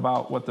little bit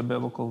about what the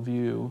biblical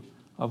view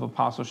of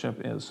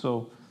apostleship is.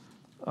 So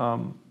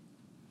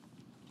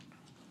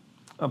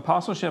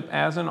apostleship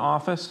as an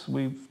office,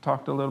 we've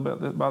talked a little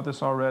bit about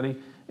this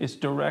already, is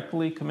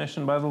directly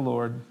commissioned by the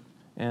Lord,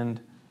 and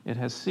it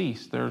has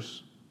ceased.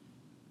 There's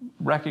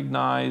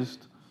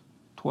recognized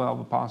 12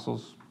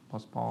 apostles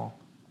plus Paul,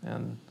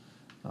 and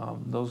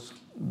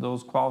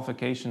those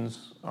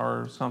qualifications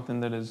are something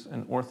that is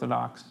an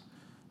orthodox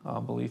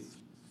belief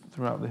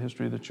throughout the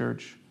history of the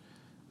church.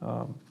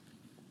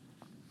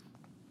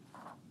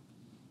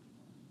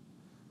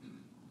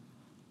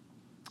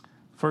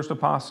 First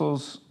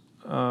apostles,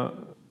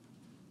 the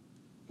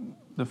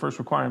first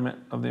requirement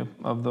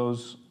of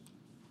those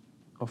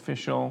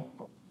official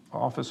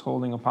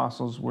office-holding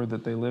apostles were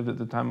that they lived at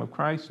the time of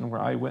Christ and were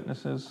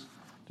eyewitnesses,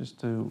 just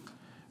to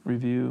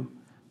review.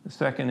 The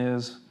second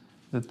is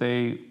that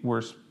they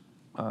were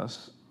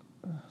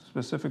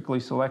specifically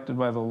selected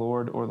by the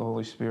Lord or the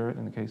Holy Spirit,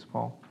 in the case of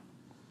Paul.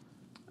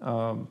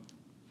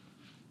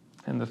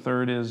 And the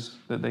third is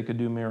that they could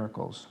do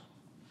miracles.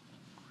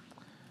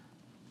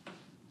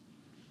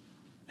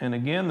 And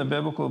again, the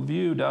biblical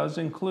view does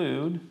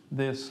include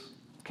this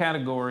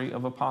category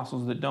of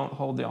apostles that don't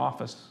hold the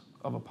office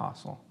of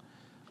apostle,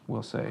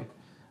 we'll say.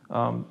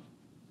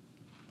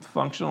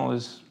 Functional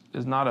is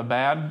not a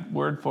bad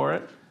word for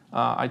it.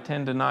 I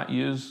tend to not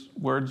use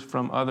words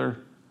from other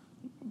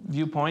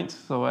viewpoints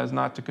so as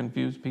not to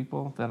confuse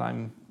people that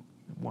I'm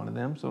one of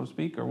them, so to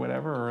speak, or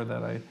whatever, or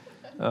that I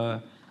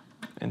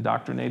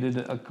indoctrinated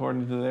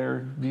according to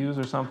their views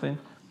or something.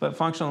 But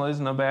functional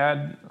isn't a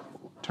bad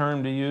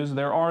term to use.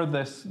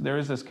 There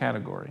is this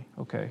category,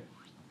 okay,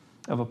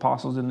 of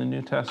apostles in the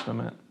New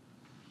Testament,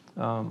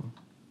 and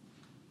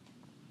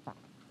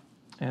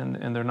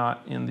they're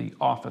not in the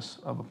office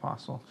of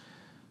apostle.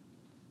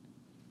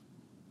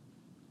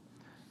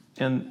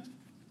 And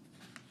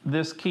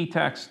this key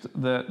text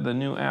that the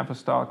New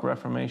Apostolic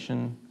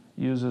Reformation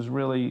uses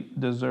really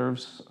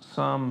deserves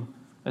some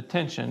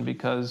attention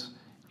because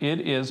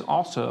it is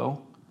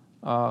also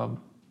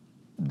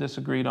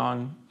disagreed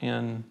on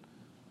in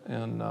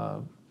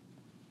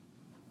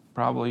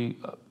probably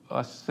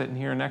us sitting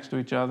here next to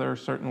each other.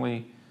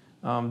 Certainly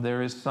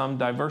there is some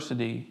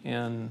diversity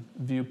in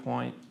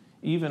viewpoint,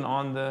 even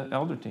on the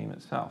elder team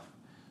itself,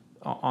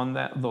 on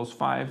those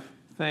 5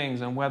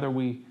 things, and whether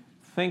we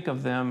think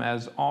of them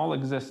as all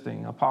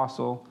existing: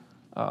 apostle,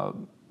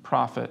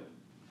 prophet,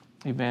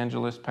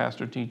 evangelist,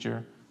 pastor,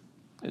 teacher.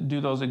 Do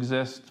those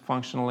exist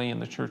functionally in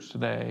the church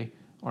today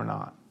or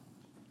not?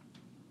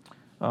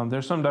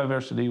 There's some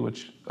diversity,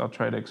 which I'll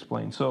try to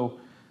explain. So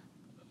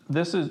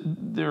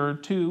there are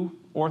 2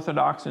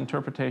 orthodox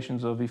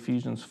interpretations of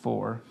Ephesians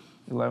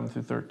 4:11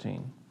 through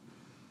 13.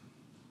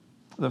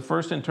 The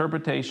first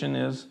interpretation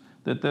is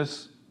that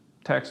this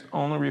text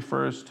only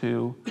refers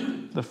to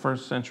the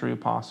first century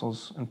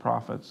apostles and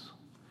prophets.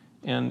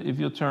 And if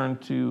you'll turn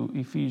to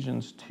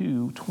Ephesians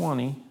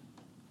 2:20,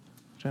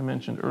 which I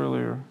mentioned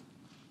earlier,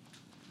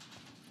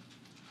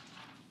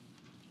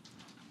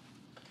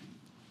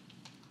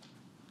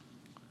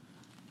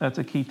 that's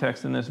a key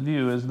text in this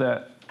view, is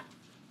that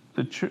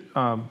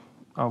I'll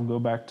go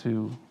back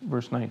to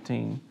verse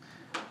 19,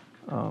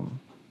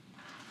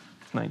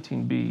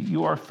 19b.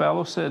 You are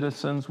fellow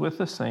citizens with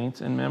the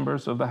saints and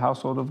members of the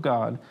household of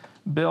God,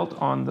 built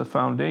on the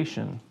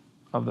foundation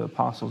of the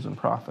apostles and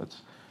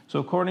prophets. So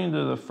according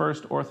to the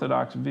first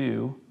Orthodox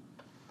view,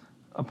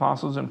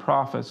 apostles and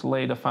prophets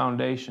laid a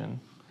foundation.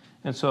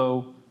 And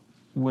so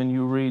when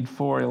you read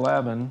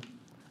 4:11,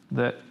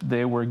 that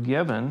they were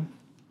given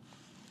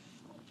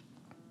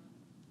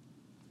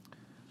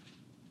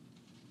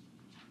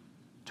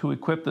to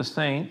equip the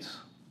saints,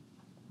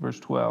 verse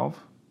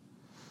 12,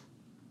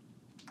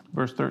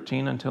 verse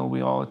 13, until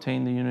we all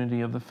attain the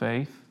unity of the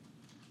faith.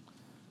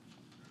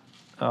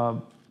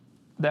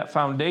 That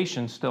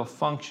foundation still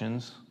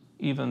functions,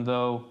 even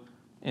though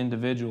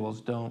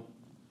individuals don't,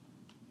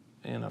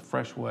 in a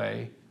fresh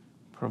way,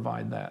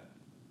 provide that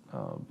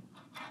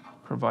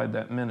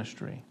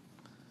ministry.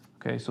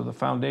 Okay, so the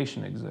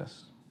foundation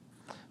exists.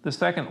 The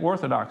second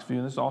Orthodox view,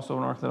 and this is also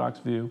an Orthodox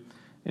view,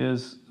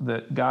 is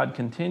that God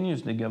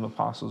continues to give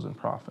apostles and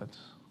prophets.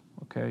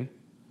 Okay,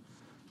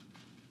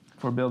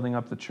 for building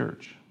up the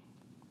church.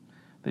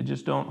 They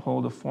just don't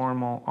hold a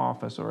formal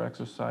office or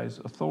exercise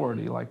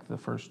authority like the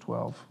first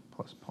 12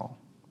 plus Paul.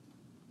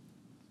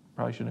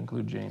 Probably should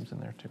include James in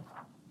there too.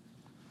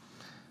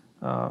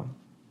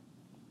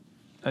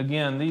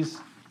 Again,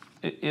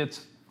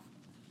 it's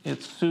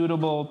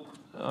suitable,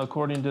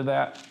 according to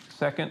that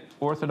second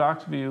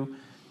Orthodox view,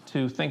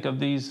 to think of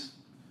these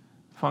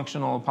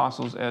functional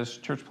apostles as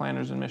church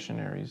planters and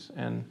missionaries.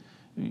 And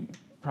you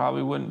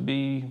probably wouldn't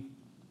be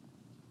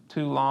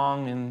too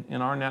long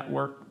in our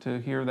network to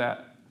hear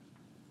that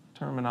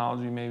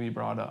terminology maybe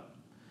brought up,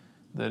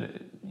 that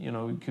it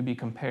could be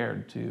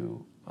compared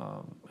to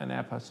an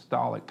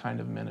apostolic kind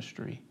of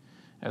ministry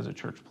as a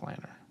church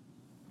planter.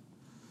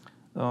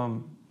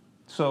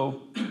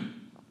 So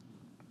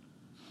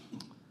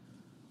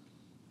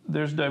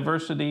there's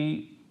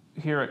diversity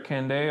here at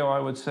Candeo, I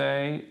would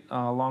say,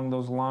 along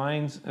those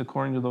lines,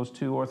 according to those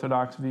two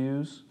Orthodox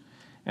views.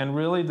 And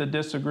really the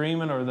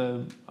disagreement or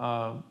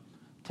the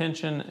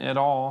tension at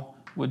all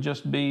would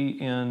just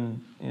be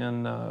in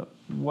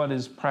what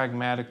is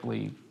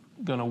pragmatically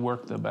going to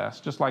work the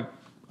best. Just like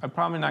I'm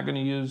probably not going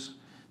to use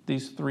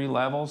these three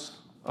levels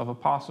of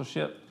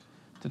apostleship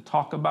to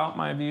talk about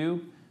my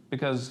view,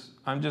 because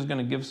I'm just going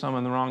to give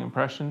someone the wrong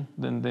impression.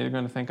 Then they're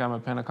going to think I'm a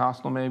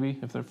Pentecostal maybe,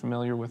 if they're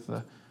familiar with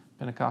the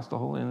Pentecostal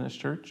Holiness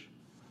Church.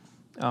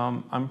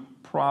 I'm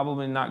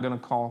probably not going to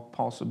call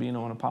Paul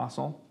Sabino an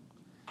apostle,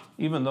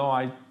 even though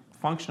I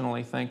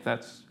functionally think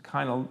that's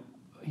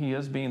he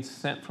is being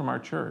sent from our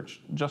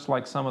church, just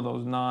like some of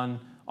those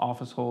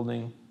non-office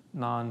holding,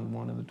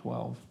 non-one of the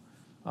 12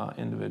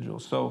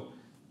 individuals. So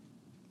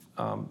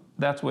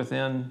that's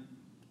within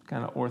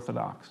kind of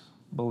Orthodox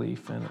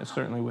belief, and it's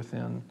certainly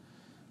within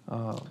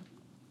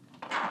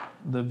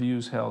the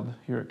views held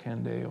here at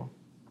Candeo.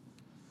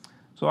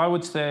 So I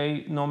would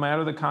say, no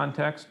matter the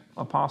context,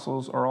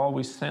 apostles are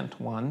always sent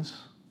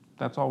ones.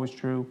 That's always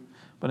true.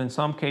 But in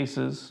some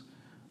cases,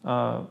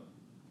 the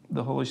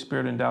Holy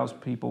Spirit endows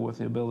people with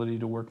the ability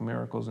to work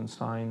miracles and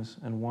signs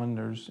and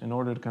wonders in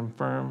order to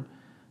confirm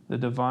the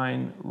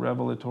divine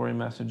revelatory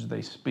message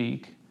they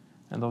speak,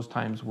 and those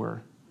times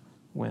were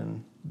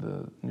when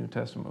the New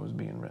Testament was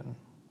being written.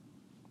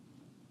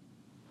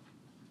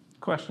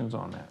 Questions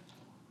on that?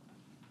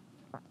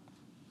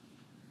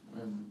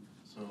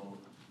 So,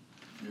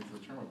 if the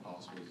term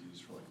apostle is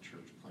used for like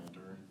church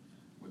planter,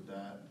 would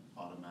that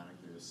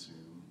automatically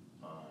assume?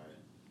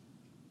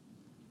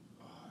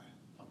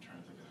 I'm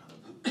trying to think of how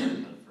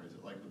to phrase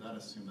it. Like, would that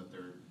assume that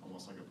they're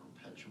almost like a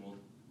perpetual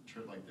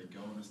church? Like they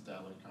go and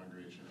establish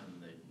congregation, and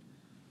then they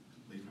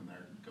leave from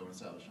there, go and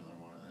establish another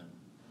one, and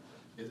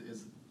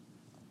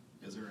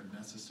is there a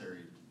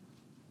necessary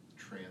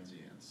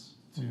transience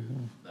to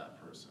that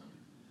person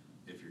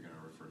if you're going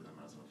to refer to them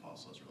as an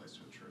apostle as it relates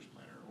to a church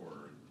planter,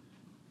 or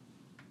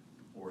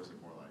is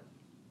it more like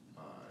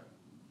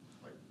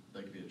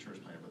they could be a church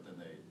planter, but then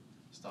they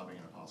stop being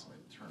an apostle and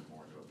they turn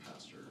more into a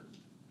pastor,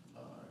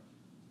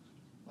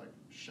 like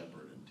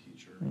shepherd and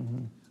teacher?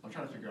 I'm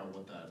trying to figure out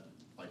what that,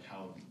 like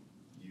how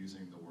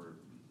using the word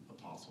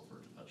apostle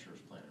for a church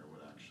planter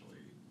would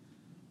actually,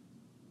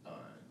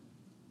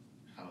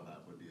 how that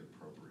would be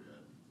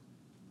appropriate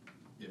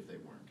if they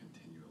weren't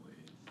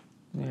continually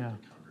in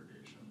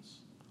congregations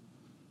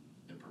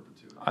in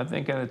perpetuity. I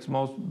think at its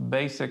most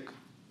basic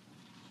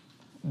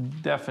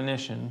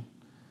definition,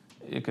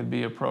 it could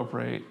be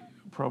appropriate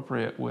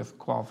with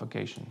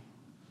qualification.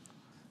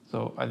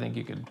 So I think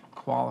you could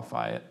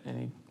qualify it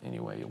any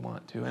way you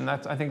want to. And I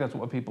think that's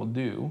what people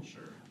do.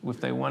 Sure.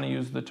 If they want to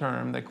use the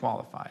term, they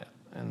qualify it.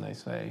 And they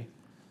say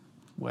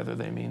whether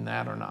they mean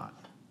that or not.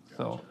 Gotcha.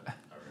 So, Okay.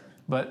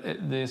 but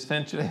the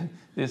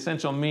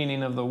essential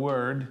meaning of the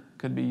word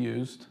could be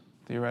used,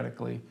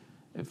 theoretically,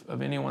 if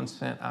anyone's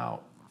sent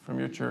out from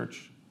your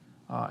church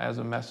as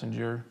a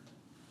messenger.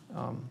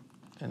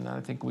 And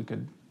I think we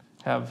could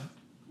have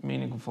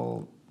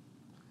meaningful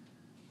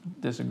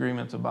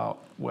disagreements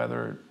about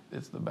whether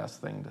it's the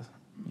best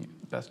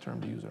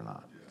term to use or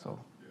not. Yeah. So No,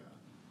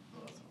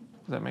 that's helpful.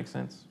 does that make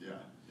sense? Yeah.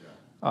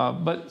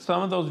 But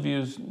some of those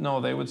views, no,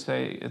 they would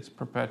say it's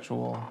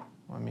perpetual.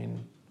 I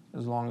mean,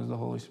 as long as the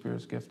Holy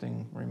Spirit's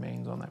gifting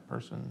remains on that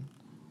person.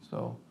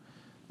 So,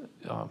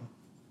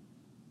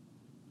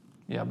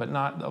 but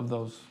not of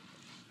those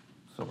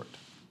sort.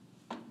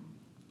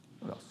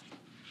 What else?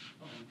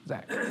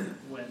 Zach.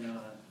 When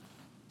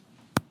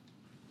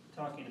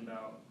talking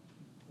about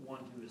one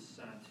who is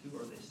sent, who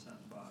are they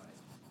sent by?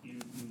 You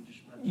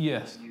just mentioned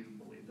Yes. that you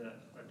believe that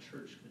a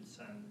church could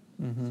send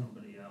Mhm.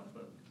 somebody out,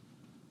 but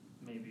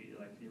maybe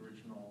like the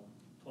original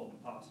 12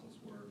 apostles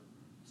were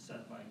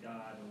sent by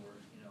God, or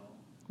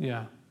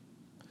Yeah.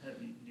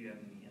 do you have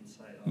any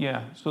insight on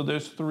Yeah. So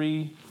there's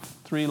three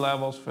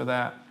levels for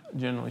that,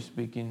 generally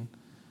speaking.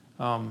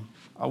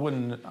 I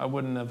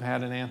wouldn't have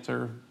had an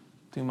answer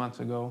 2 months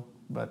ago,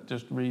 but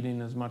just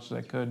reading as much as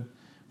I could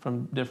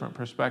from different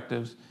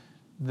perspectives,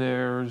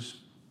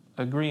 there's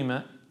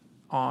agreement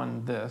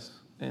on this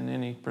in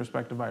any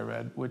perspective I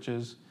read, which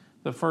is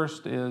the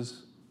first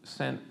is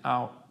sent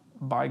out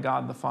by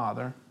God the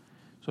Father.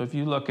 So if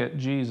you look at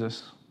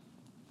Jesus,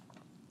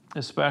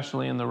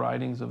 especially in the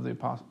writings of the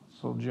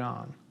Apostle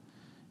John,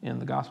 in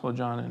the Gospel of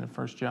John and in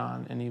 1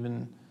 John, and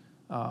even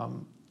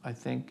I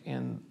think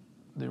in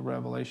the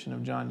Revelation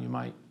of John, you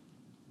might,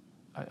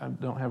 I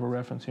don't have a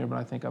reference here, but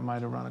I think I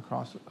might have run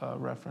across a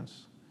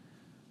reference.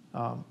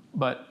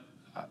 But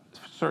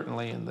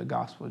certainly in the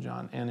Gospel of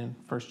John and in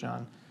 1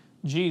 John,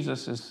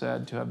 Jesus is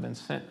said to have been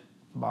sent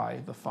by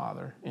the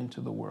Father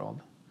into the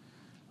world.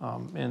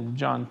 In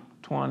John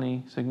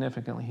 20,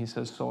 significantly, he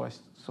says,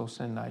 so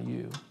send I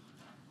you.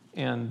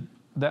 And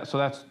so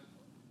that's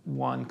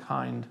one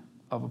kind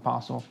of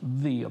apostle,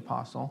 the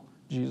apostle,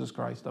 Jesus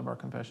Christ of our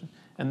confession.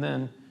 And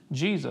then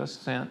Jesus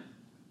sent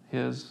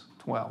his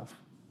 12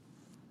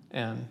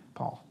 and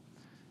Paul.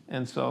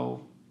 And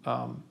so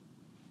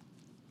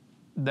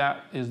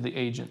that is the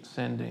agent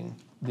sending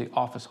the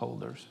office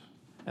holders.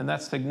 And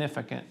that's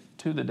significant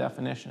to the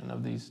definition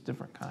of these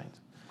different kinds.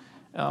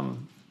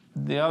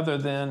 The other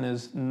then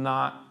is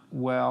not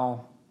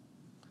well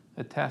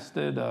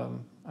attested.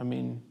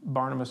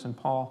 Barnabas and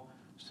Paul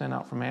sent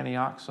out from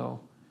Antioch, so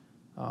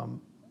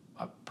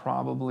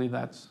probably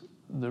that's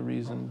the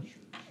reason.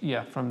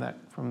 Yeah, from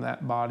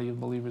that body of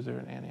believers there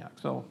in Antioch.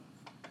 So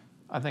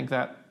I think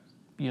that,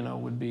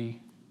 would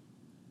be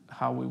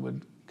how we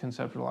would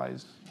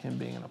conceptualize him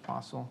being an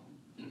apostle.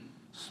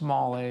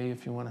 Small a,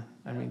 if you want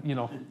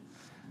to,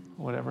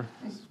 whatever,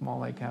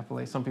 small a, capital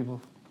A. Some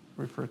people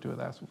refer to it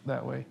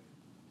that way.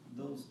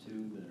 Those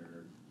two that are,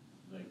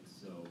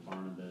 so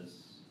Barnabas,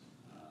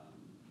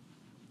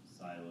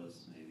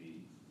 Silas,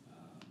 maybe,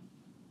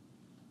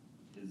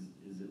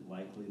 is it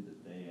likely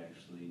that they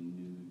actually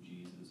knew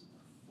Jesus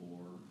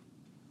before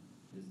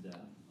his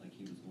death? Like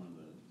he was one of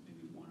the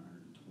maybe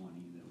 120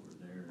 that were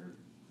there?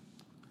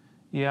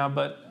 Yeah,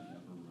 but In the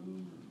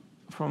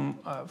upper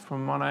room,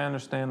 from what I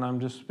understand, I'm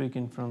just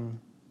speaking from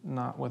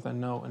not with a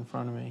note in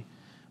front of me,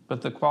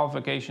 but the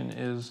qualification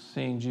is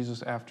seeing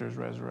Jesus after his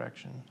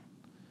resurrection.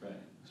 Right.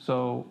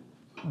 So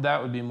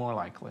that would be more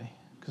likely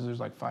because there's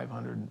like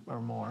 500 or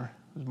more.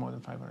 There's more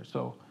than 500.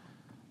 So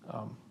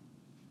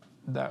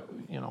that,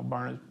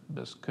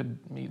 Barnabas could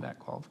meet that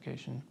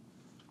qualification.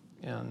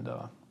 And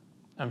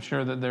I'm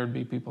sure that there'd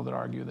be people that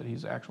argue that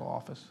he's actual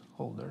office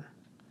holder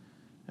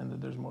and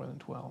that there's more than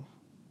 12.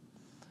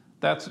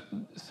 That's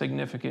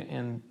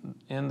significant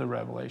in the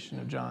Revelation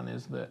of John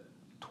is that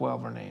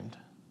 12 are named.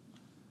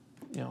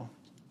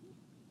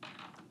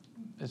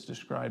 It's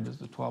described as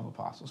the 12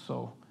 apostles.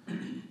 So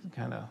it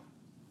kind of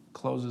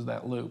closes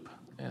that loop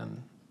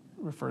and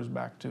refers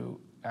back to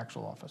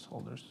actual office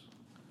holders.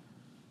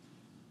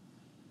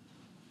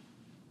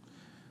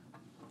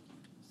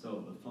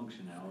 So the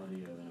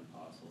functionality of an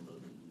apostle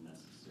doesn't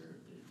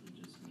necessarily, it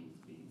just means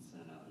being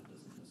sent out. It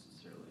doesn't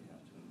necessarily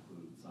have to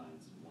include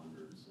signs and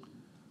wonders and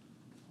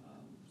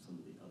some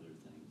of the other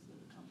things that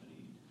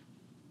accompanied.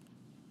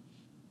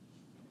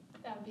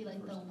 That would be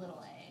like the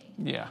little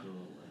a. Yeah,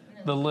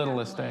 the the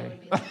littlest capital A.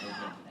 would be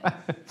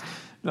like the big thing.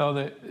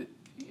 No,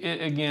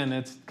 again,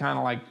 it's kind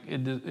of like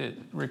it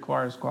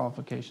requires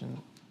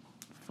qualification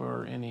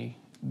for any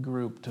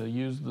group to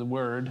use the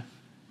word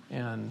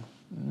and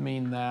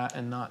mean that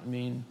and not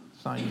mean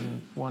signs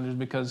and wonders,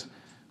 because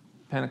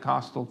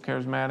Pentecostal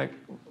charismatic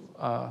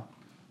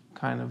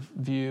kind of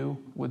view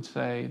would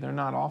say they're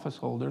not office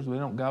holders. We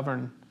don't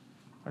govern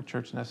our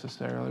church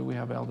necessarily. We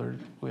have an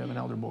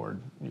elder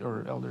board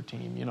or elder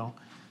team,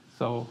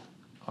 So,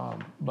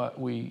 but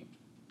we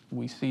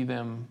see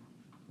them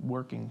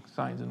working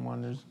signs and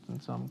wonders in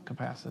some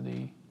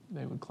capacity,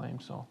 they would claim.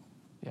 So,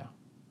 yeah.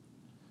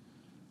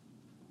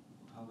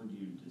 How would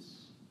you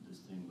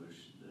distinguish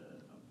the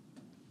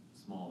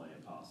small a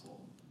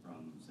apostle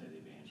from, say, the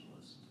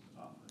evangelist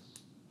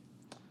office?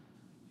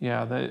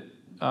 Yeah,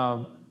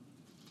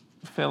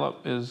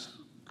 Philip is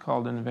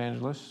called an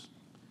evangelist,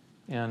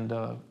 and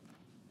I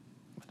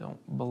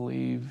don't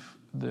believe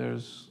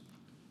there's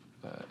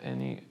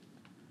any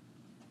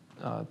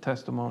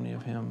testimony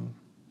of him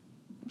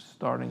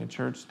starting a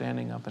church,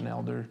 standing up an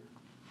elder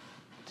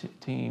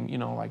team,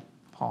 like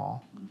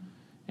Paul,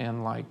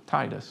 and like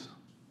Titus,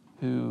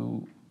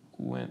 who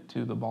went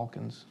to the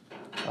Balkans,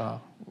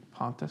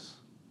 Pontus,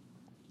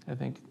 I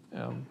think,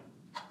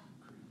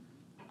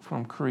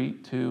 from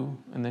Crete too,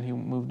 and then he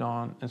moved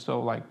on. And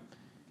so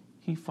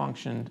he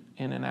functioned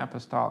in an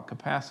apostolic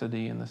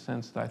capacity in the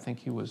sense that I think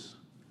he was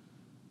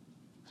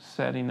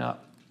setting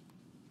up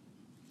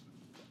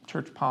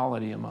church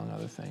polity, among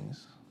other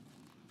things.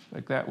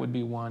 That would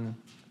be one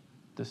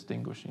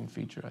distinguishing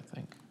feature, I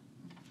think.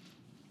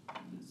 And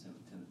it's sent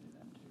with Timothy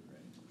then too,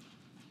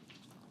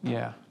 right?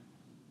 Yeah.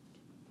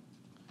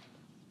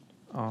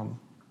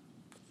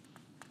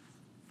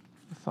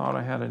 I thought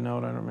I had a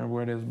note, I don't remember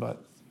where it is,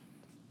 but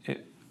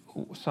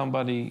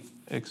somebody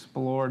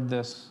explored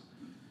this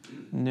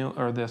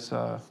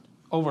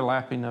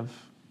overlapping of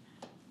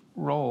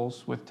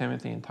roles with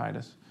Timothy and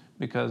Titus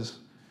because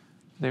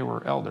they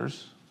were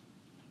elders,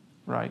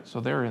 right? So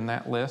they're in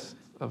that list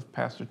of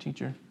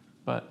pastor-teacher,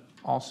 but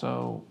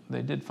also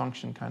they did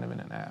function kind of in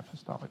an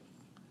apostolic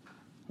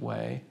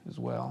way as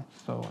well.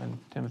 So, and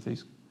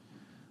Timothy's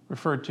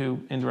referred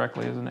to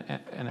indirectly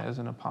as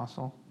an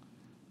apostle.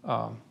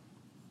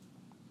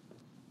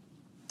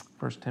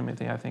 1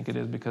 Timothy, I think it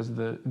is, because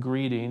the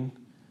greeting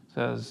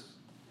says,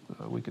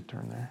 we could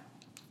turn there.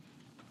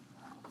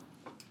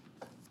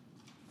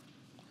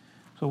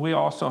 So we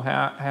also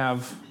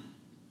have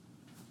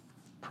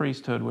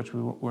priesthood, which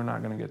we're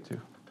not going to get to.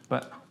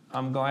 But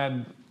I'm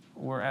glad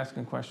we're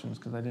asking questions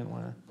because I didn't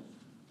want to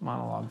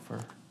monologue for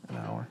an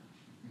hour.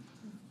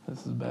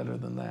 This is better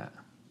than that.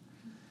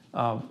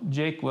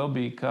 Jake will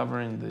be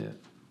covering the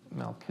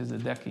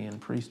Melchizedekian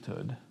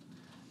priesthood.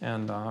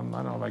 And I don't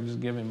know if I can just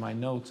give him my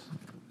notes,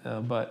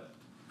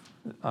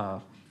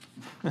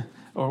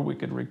 or we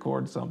could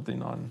record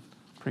something on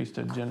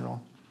priesthood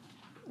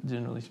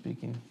generally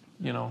speaking,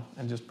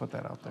 and just put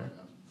that out there.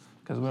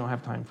 Because we don't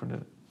have time for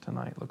it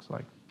tonight, looks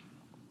like.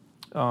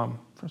 1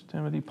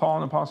 Timothy, Paul,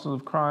 an apostle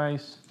of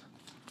Christ.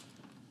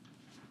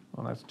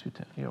 Well, that's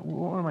 2:10. Yeah,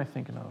 what am I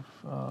thinking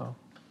of?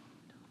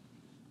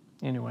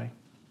 Anyway.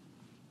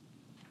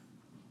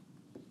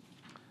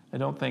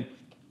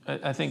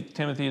 I think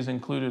Timothy is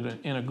included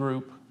in a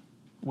group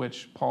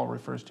which Paul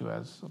refers to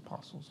as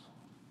apostles,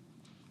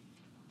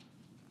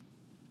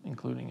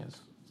 including his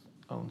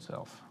own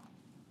self.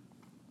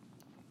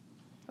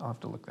 I'll have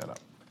to look that up.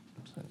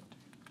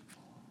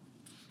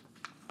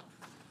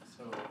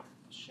 So,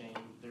 Shane,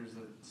 there's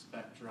a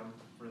spectrum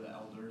for the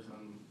elders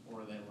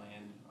or they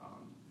land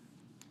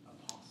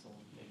apostle,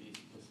 maybe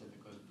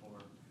specifically for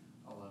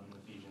 11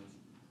 Ephesians.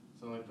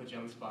 So let me put you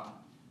on the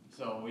spot.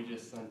 So we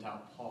just sent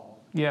out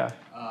Paul. Yeah.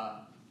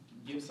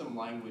 Give some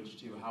language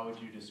to how would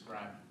you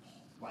describe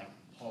like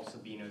Paul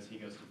Sabino as he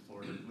goes to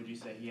Florida? Would you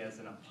say he has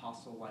an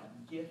apostle-like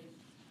gift,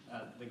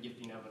 the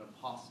gifting of an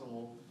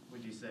apostle?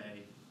 Would you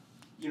say,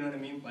 you know what I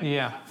mean? Like,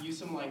 yeah. Use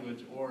some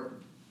language or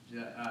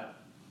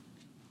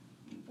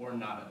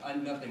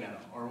not, nothing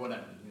at all, or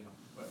whatever.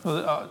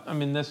 Well,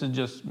 this is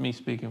just me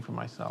speaking for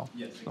myself.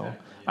 Yes, so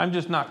exactly. Yeah. I'm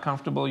just not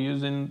comfortable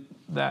using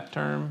that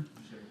term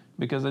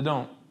because I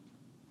don't.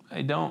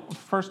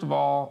 First of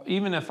all,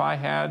 even if I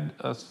had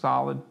a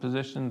solid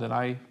position that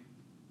I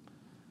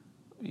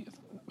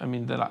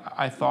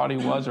thought he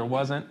was or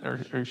wasn't,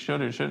 or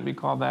should or shouldn't be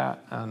called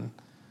that, and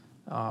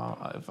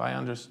if I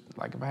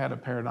had a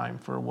paradigm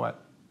for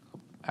what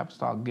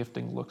apostolic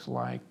gifting looks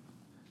like,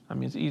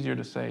 it's easier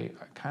to say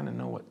I kind of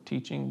know what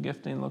teaching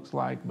gifting looks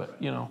like, but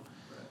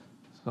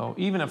So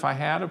even if I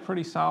had a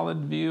pretty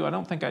solid view, I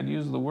don't think I'd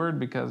use the word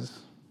because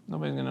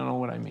nobody's going to know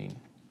what I mean,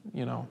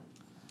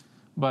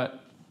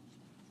 But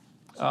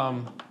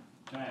can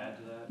I add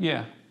to that?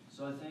 Yeah.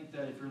 So I think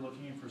that if you're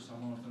looking for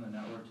someone within the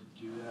network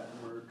to do that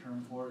word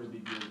term for, it'd be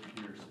Gary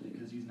Pierce,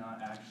 because he's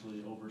not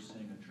actually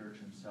overseeing a church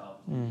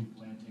himself. He's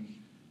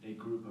planting a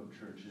group of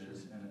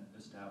churches and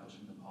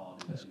establishing the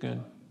polity That's that he's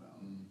good.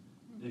 talking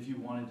about. If you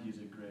wanted to use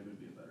it, Greg would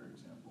be a better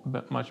example.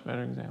 But much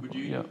better example. Would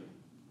you Yep. use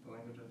the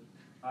language of?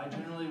 I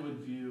generally would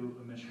view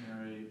a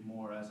missionary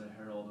more as a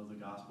herald of the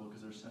gospel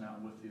because they're sent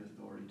out with the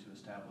authority to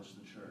establish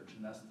the church,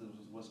 and that's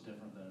what's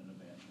different than an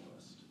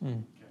evangelist.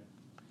 Okay.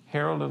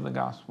 Herald of the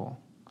gospel.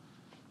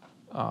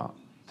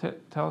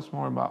 Tell us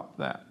more about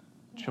that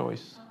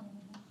choice.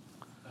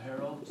 A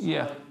herald? So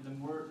Yeah. Like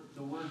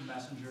the word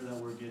messenger that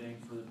we're getting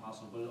for the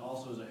apostle, but it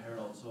also is a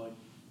herald. So like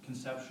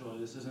conceptually,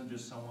 this isn't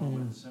just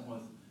someone sent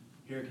with,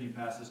 here, can you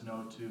pass this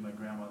note to my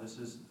grandma? This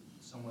is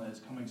someone that's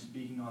coming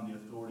speaking on the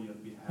authority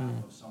of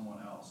behalf of someone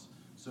else.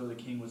 So the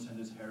king would send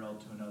his herald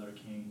to another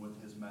king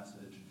with his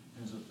message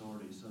and his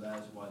authority. So that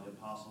is why the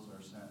apostles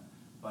are sent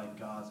by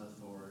God's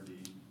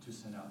authority to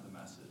send out the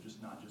message.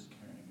 It's not just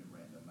carrying a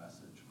random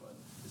message, but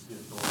it's the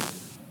authority of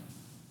the king.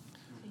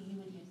 So you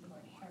would use the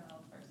word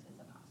herald versus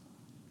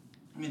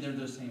apostle. They're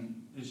the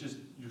same. It's just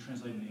you're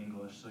translating the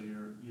English, so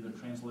you're either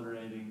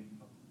transliterating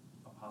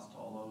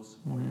apostolos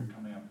or you're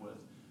coming up with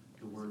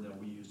the word that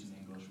we used in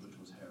English, which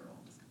was herald.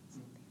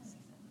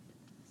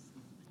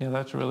 Yeah,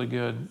 that's really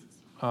good.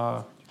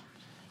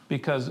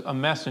 Because a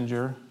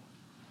messenger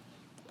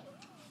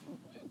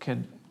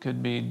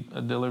could be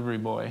a delivery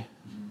boy.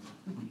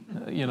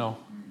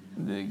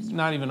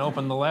 Not even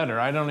open the letter.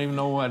 I don't even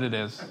know what it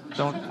is.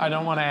 I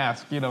don't want to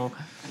ask,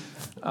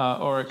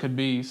 Or it could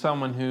be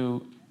someone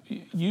who,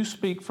 you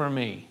speak for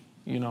me.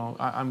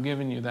 I'm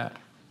giving you that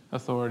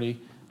authority.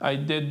 I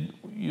did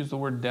use the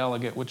word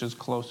delegate, which is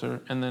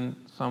closer, and then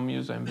some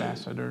use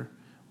ambassador,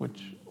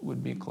 which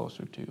would be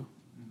closer too.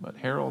 But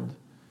herald,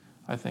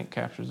 I think,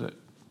 captures it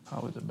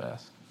probably the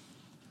best.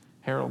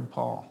 Harold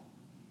Paul.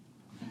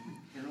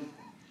 Harold?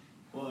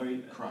 Well, are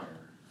you? Crier.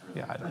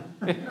 Yeah, I don't.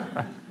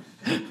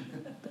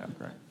 That's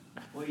right.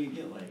 Well, you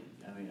get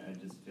I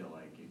just feel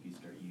like if you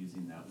start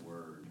using that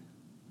word,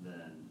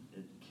 then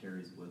it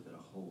carries with it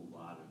a whole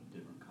lot of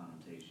different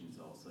connotations.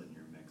 All of a sudden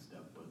you're mixed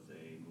up with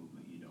a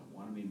movement you don't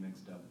want to be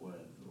mixed up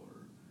with,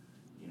 or,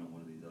 one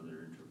of these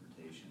other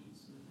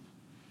interpretations that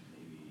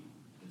maybe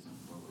isn't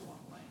where we want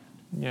to land.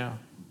 Yeah.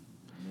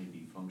 It may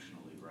be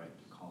functionally right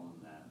to call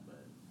him that,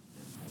 but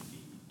it may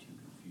be too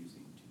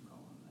confusing to call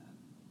him that,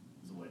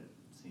 is the way it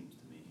seems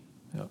to me.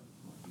 Yep.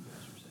 What you guys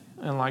are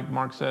saying. And like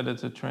Mark said,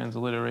 it's a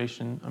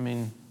transliteration.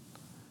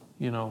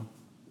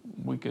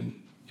 We could,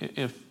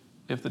 if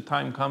the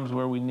time comes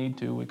where we need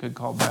to, we could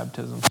call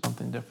baptism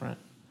something different.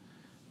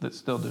 that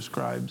still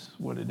describes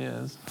what it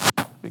is,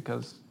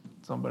 because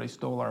somebody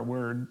stole our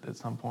word at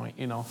some point,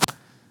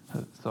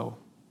 So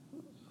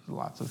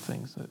lots of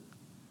things that.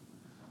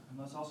 And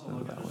let's also Go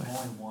look that at there's way.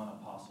 only one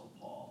Apostle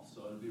Paul,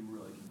 so it'd be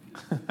really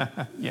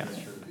confusing. Yeah.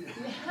 So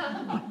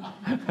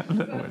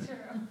That would- true.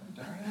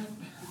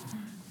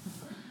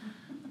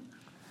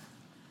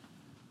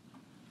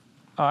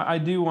 I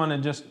do want to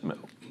just,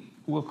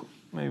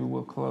 maybe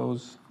we'll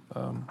close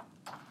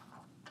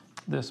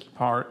this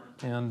part,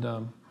 and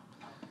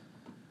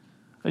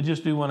I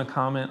just do want to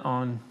comment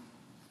on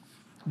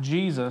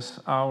Jesus,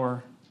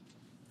 our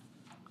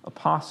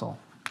apostle,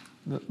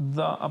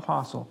 the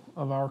apostle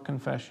of our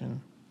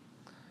confession.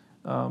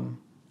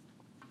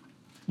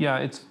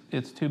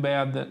 It's too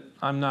bad that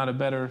I'm not a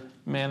better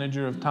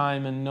manager of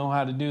time and know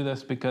how to do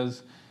this,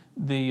 because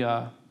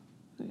the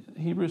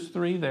Hebrews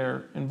 3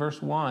 there in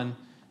verse 1,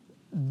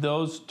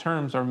 those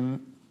terms are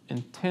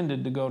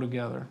intended to go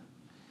together.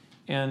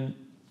 And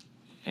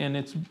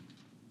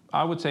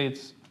I would say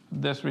it's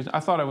this reason.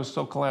 I thought I was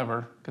so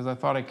clever because I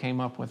thought I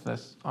came up with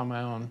this on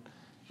my own,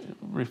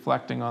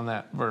 reflecting on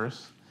that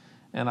verse.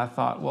 And I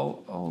thought,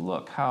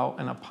 look how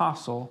an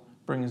apostle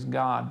brings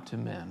God to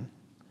men.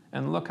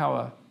 And look how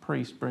a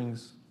priest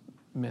brings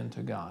men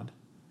to God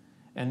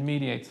and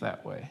mediates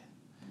that way.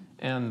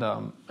 And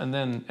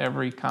then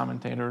every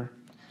commentator,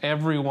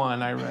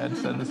 everyone I read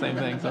said the same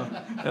thing. So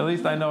at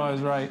least I know I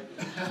was right.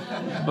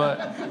 But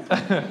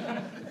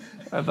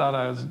I thought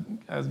I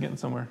was getting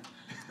somewhere.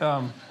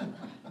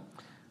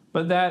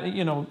 But that,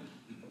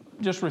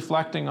 just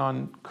reflecting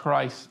on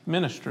Christ's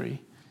ministry,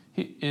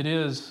 it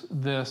is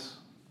this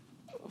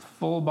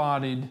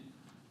full-bodied,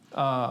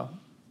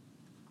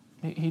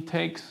 he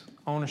takes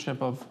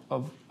ownership of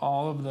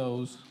all of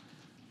those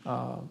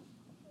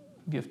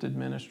gifted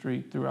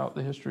ministry throughout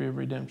the history of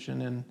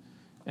redemption,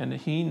 and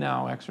he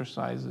now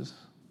exercises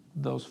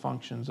those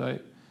functions. I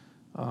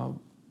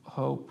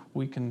hope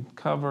we can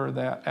cover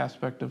that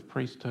aspect of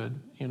priesthood,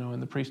 in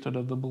the priesthood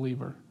of the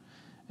believer,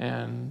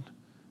 and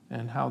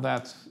how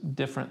that's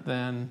different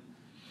than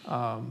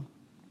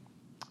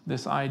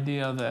this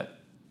idea that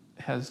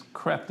has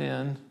crept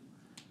in,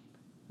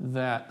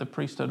 that the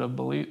priesthood of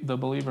the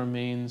believer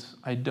means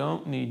I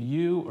don't need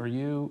you or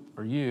you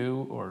or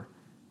you or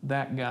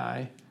that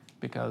guy,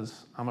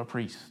 because I'm a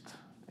priest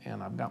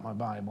and I've got my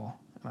Bible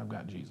and I've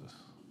got Jesus.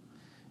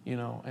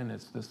 And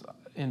it's this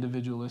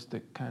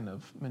individualistic kind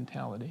of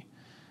mentality.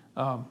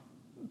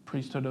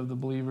 Priesthood of the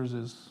believers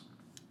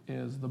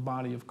is the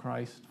body of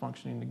Christ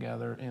functioning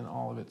together in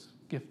all of its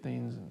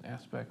giftings and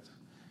aspects,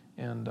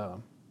 and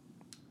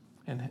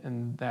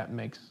that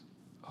makes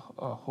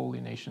a holy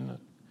nation, a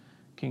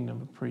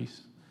kingdom of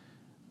priests.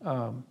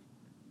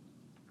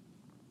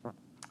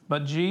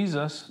 But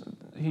Jesus,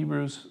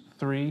 Hebrews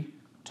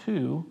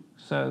 3:2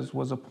 says,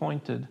 was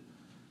appointed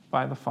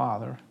by the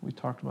Father. We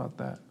talked about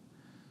that.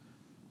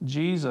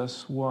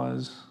 Jesus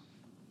was,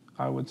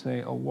 I would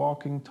say, a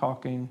walking,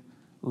 talking,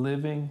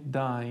 living,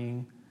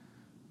 dying,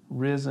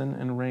 risen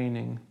and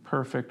reigning,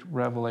 perfect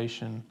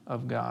revelation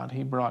of God.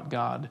 He brought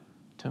God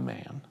to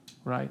man,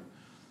 right?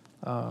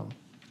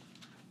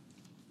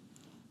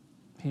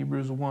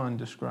 Hebrews 1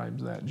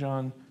 describes that.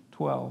 John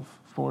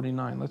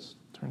 12:49. Let's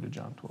turn to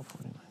John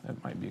 12:49.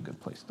 That might be a good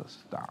place to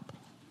stop.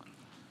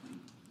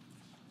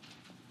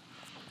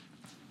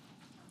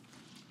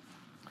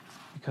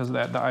 Because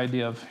the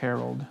idea of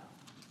herald.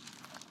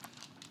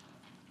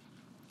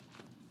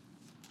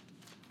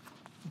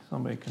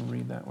 Somebody can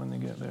read that when they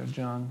get there.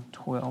 John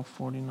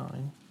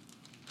 12:49.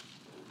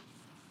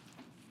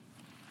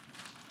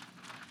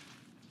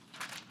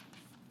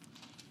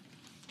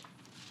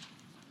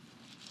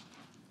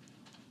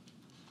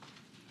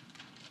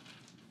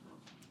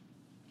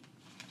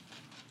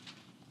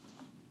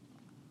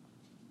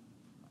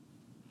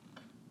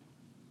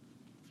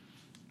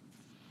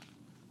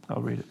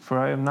 I'll read it. For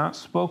I have not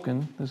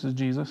spoken, this is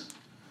Jesus,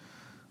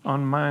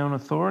 on my own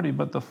authority,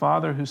 but the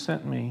Father who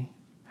sent me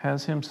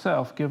has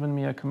himself given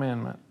me a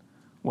commandment,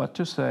 what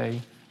to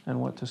say and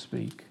what to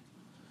speak.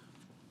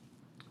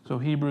 So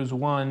Hebrews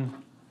 1,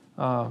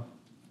 that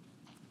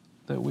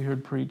we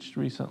heard preached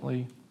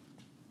recently,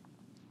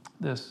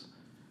 this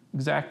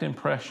exact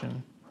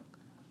impression.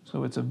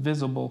 So it's a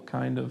visible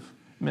kind of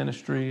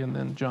ministry. And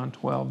then John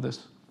 12,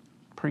 this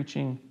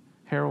preaching,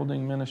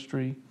 heralding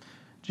ministry.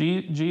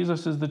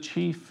 Jesus is the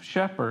chief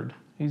shepherd.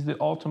 He's the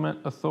ultimate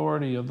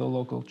authority of the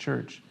local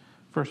church.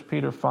 1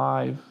 Peter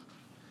 5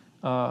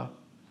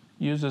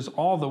 uses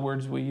all the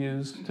words we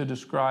use to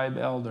describe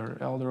elder,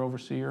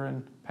 overseer,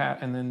 and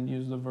then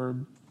use the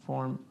verb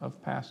form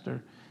of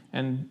pastor,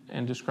 and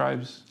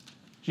describes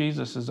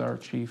Jesus as our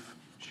chief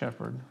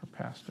shepherd or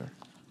pastor.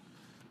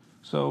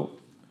 So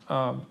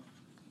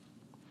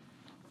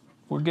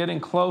we're getting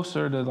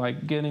closer to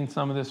getting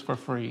some of this for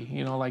free.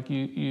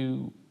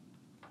 You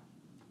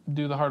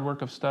do the hard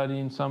work of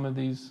studying some of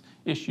these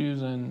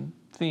issues and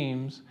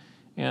themes,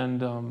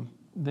 and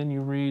then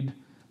you read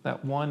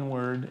that one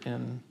word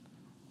in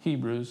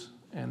Hebrews,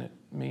 and it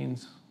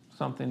means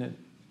something that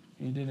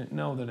you didn't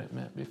know that it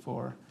meant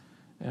before.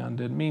 And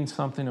it means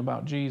something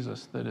about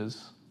Jesus that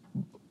is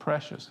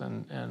precious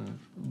and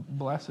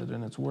blessed,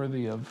 and it's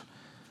worthy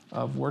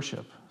of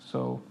worship.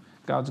 So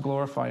God's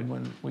glorified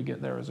when we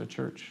get there as a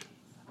church.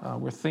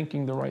 We're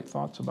thinking the right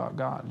thoughts about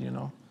God,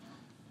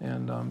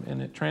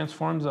 and it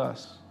transforms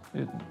us.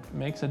 It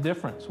makes a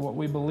difference. What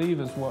we believe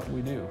is what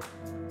we do.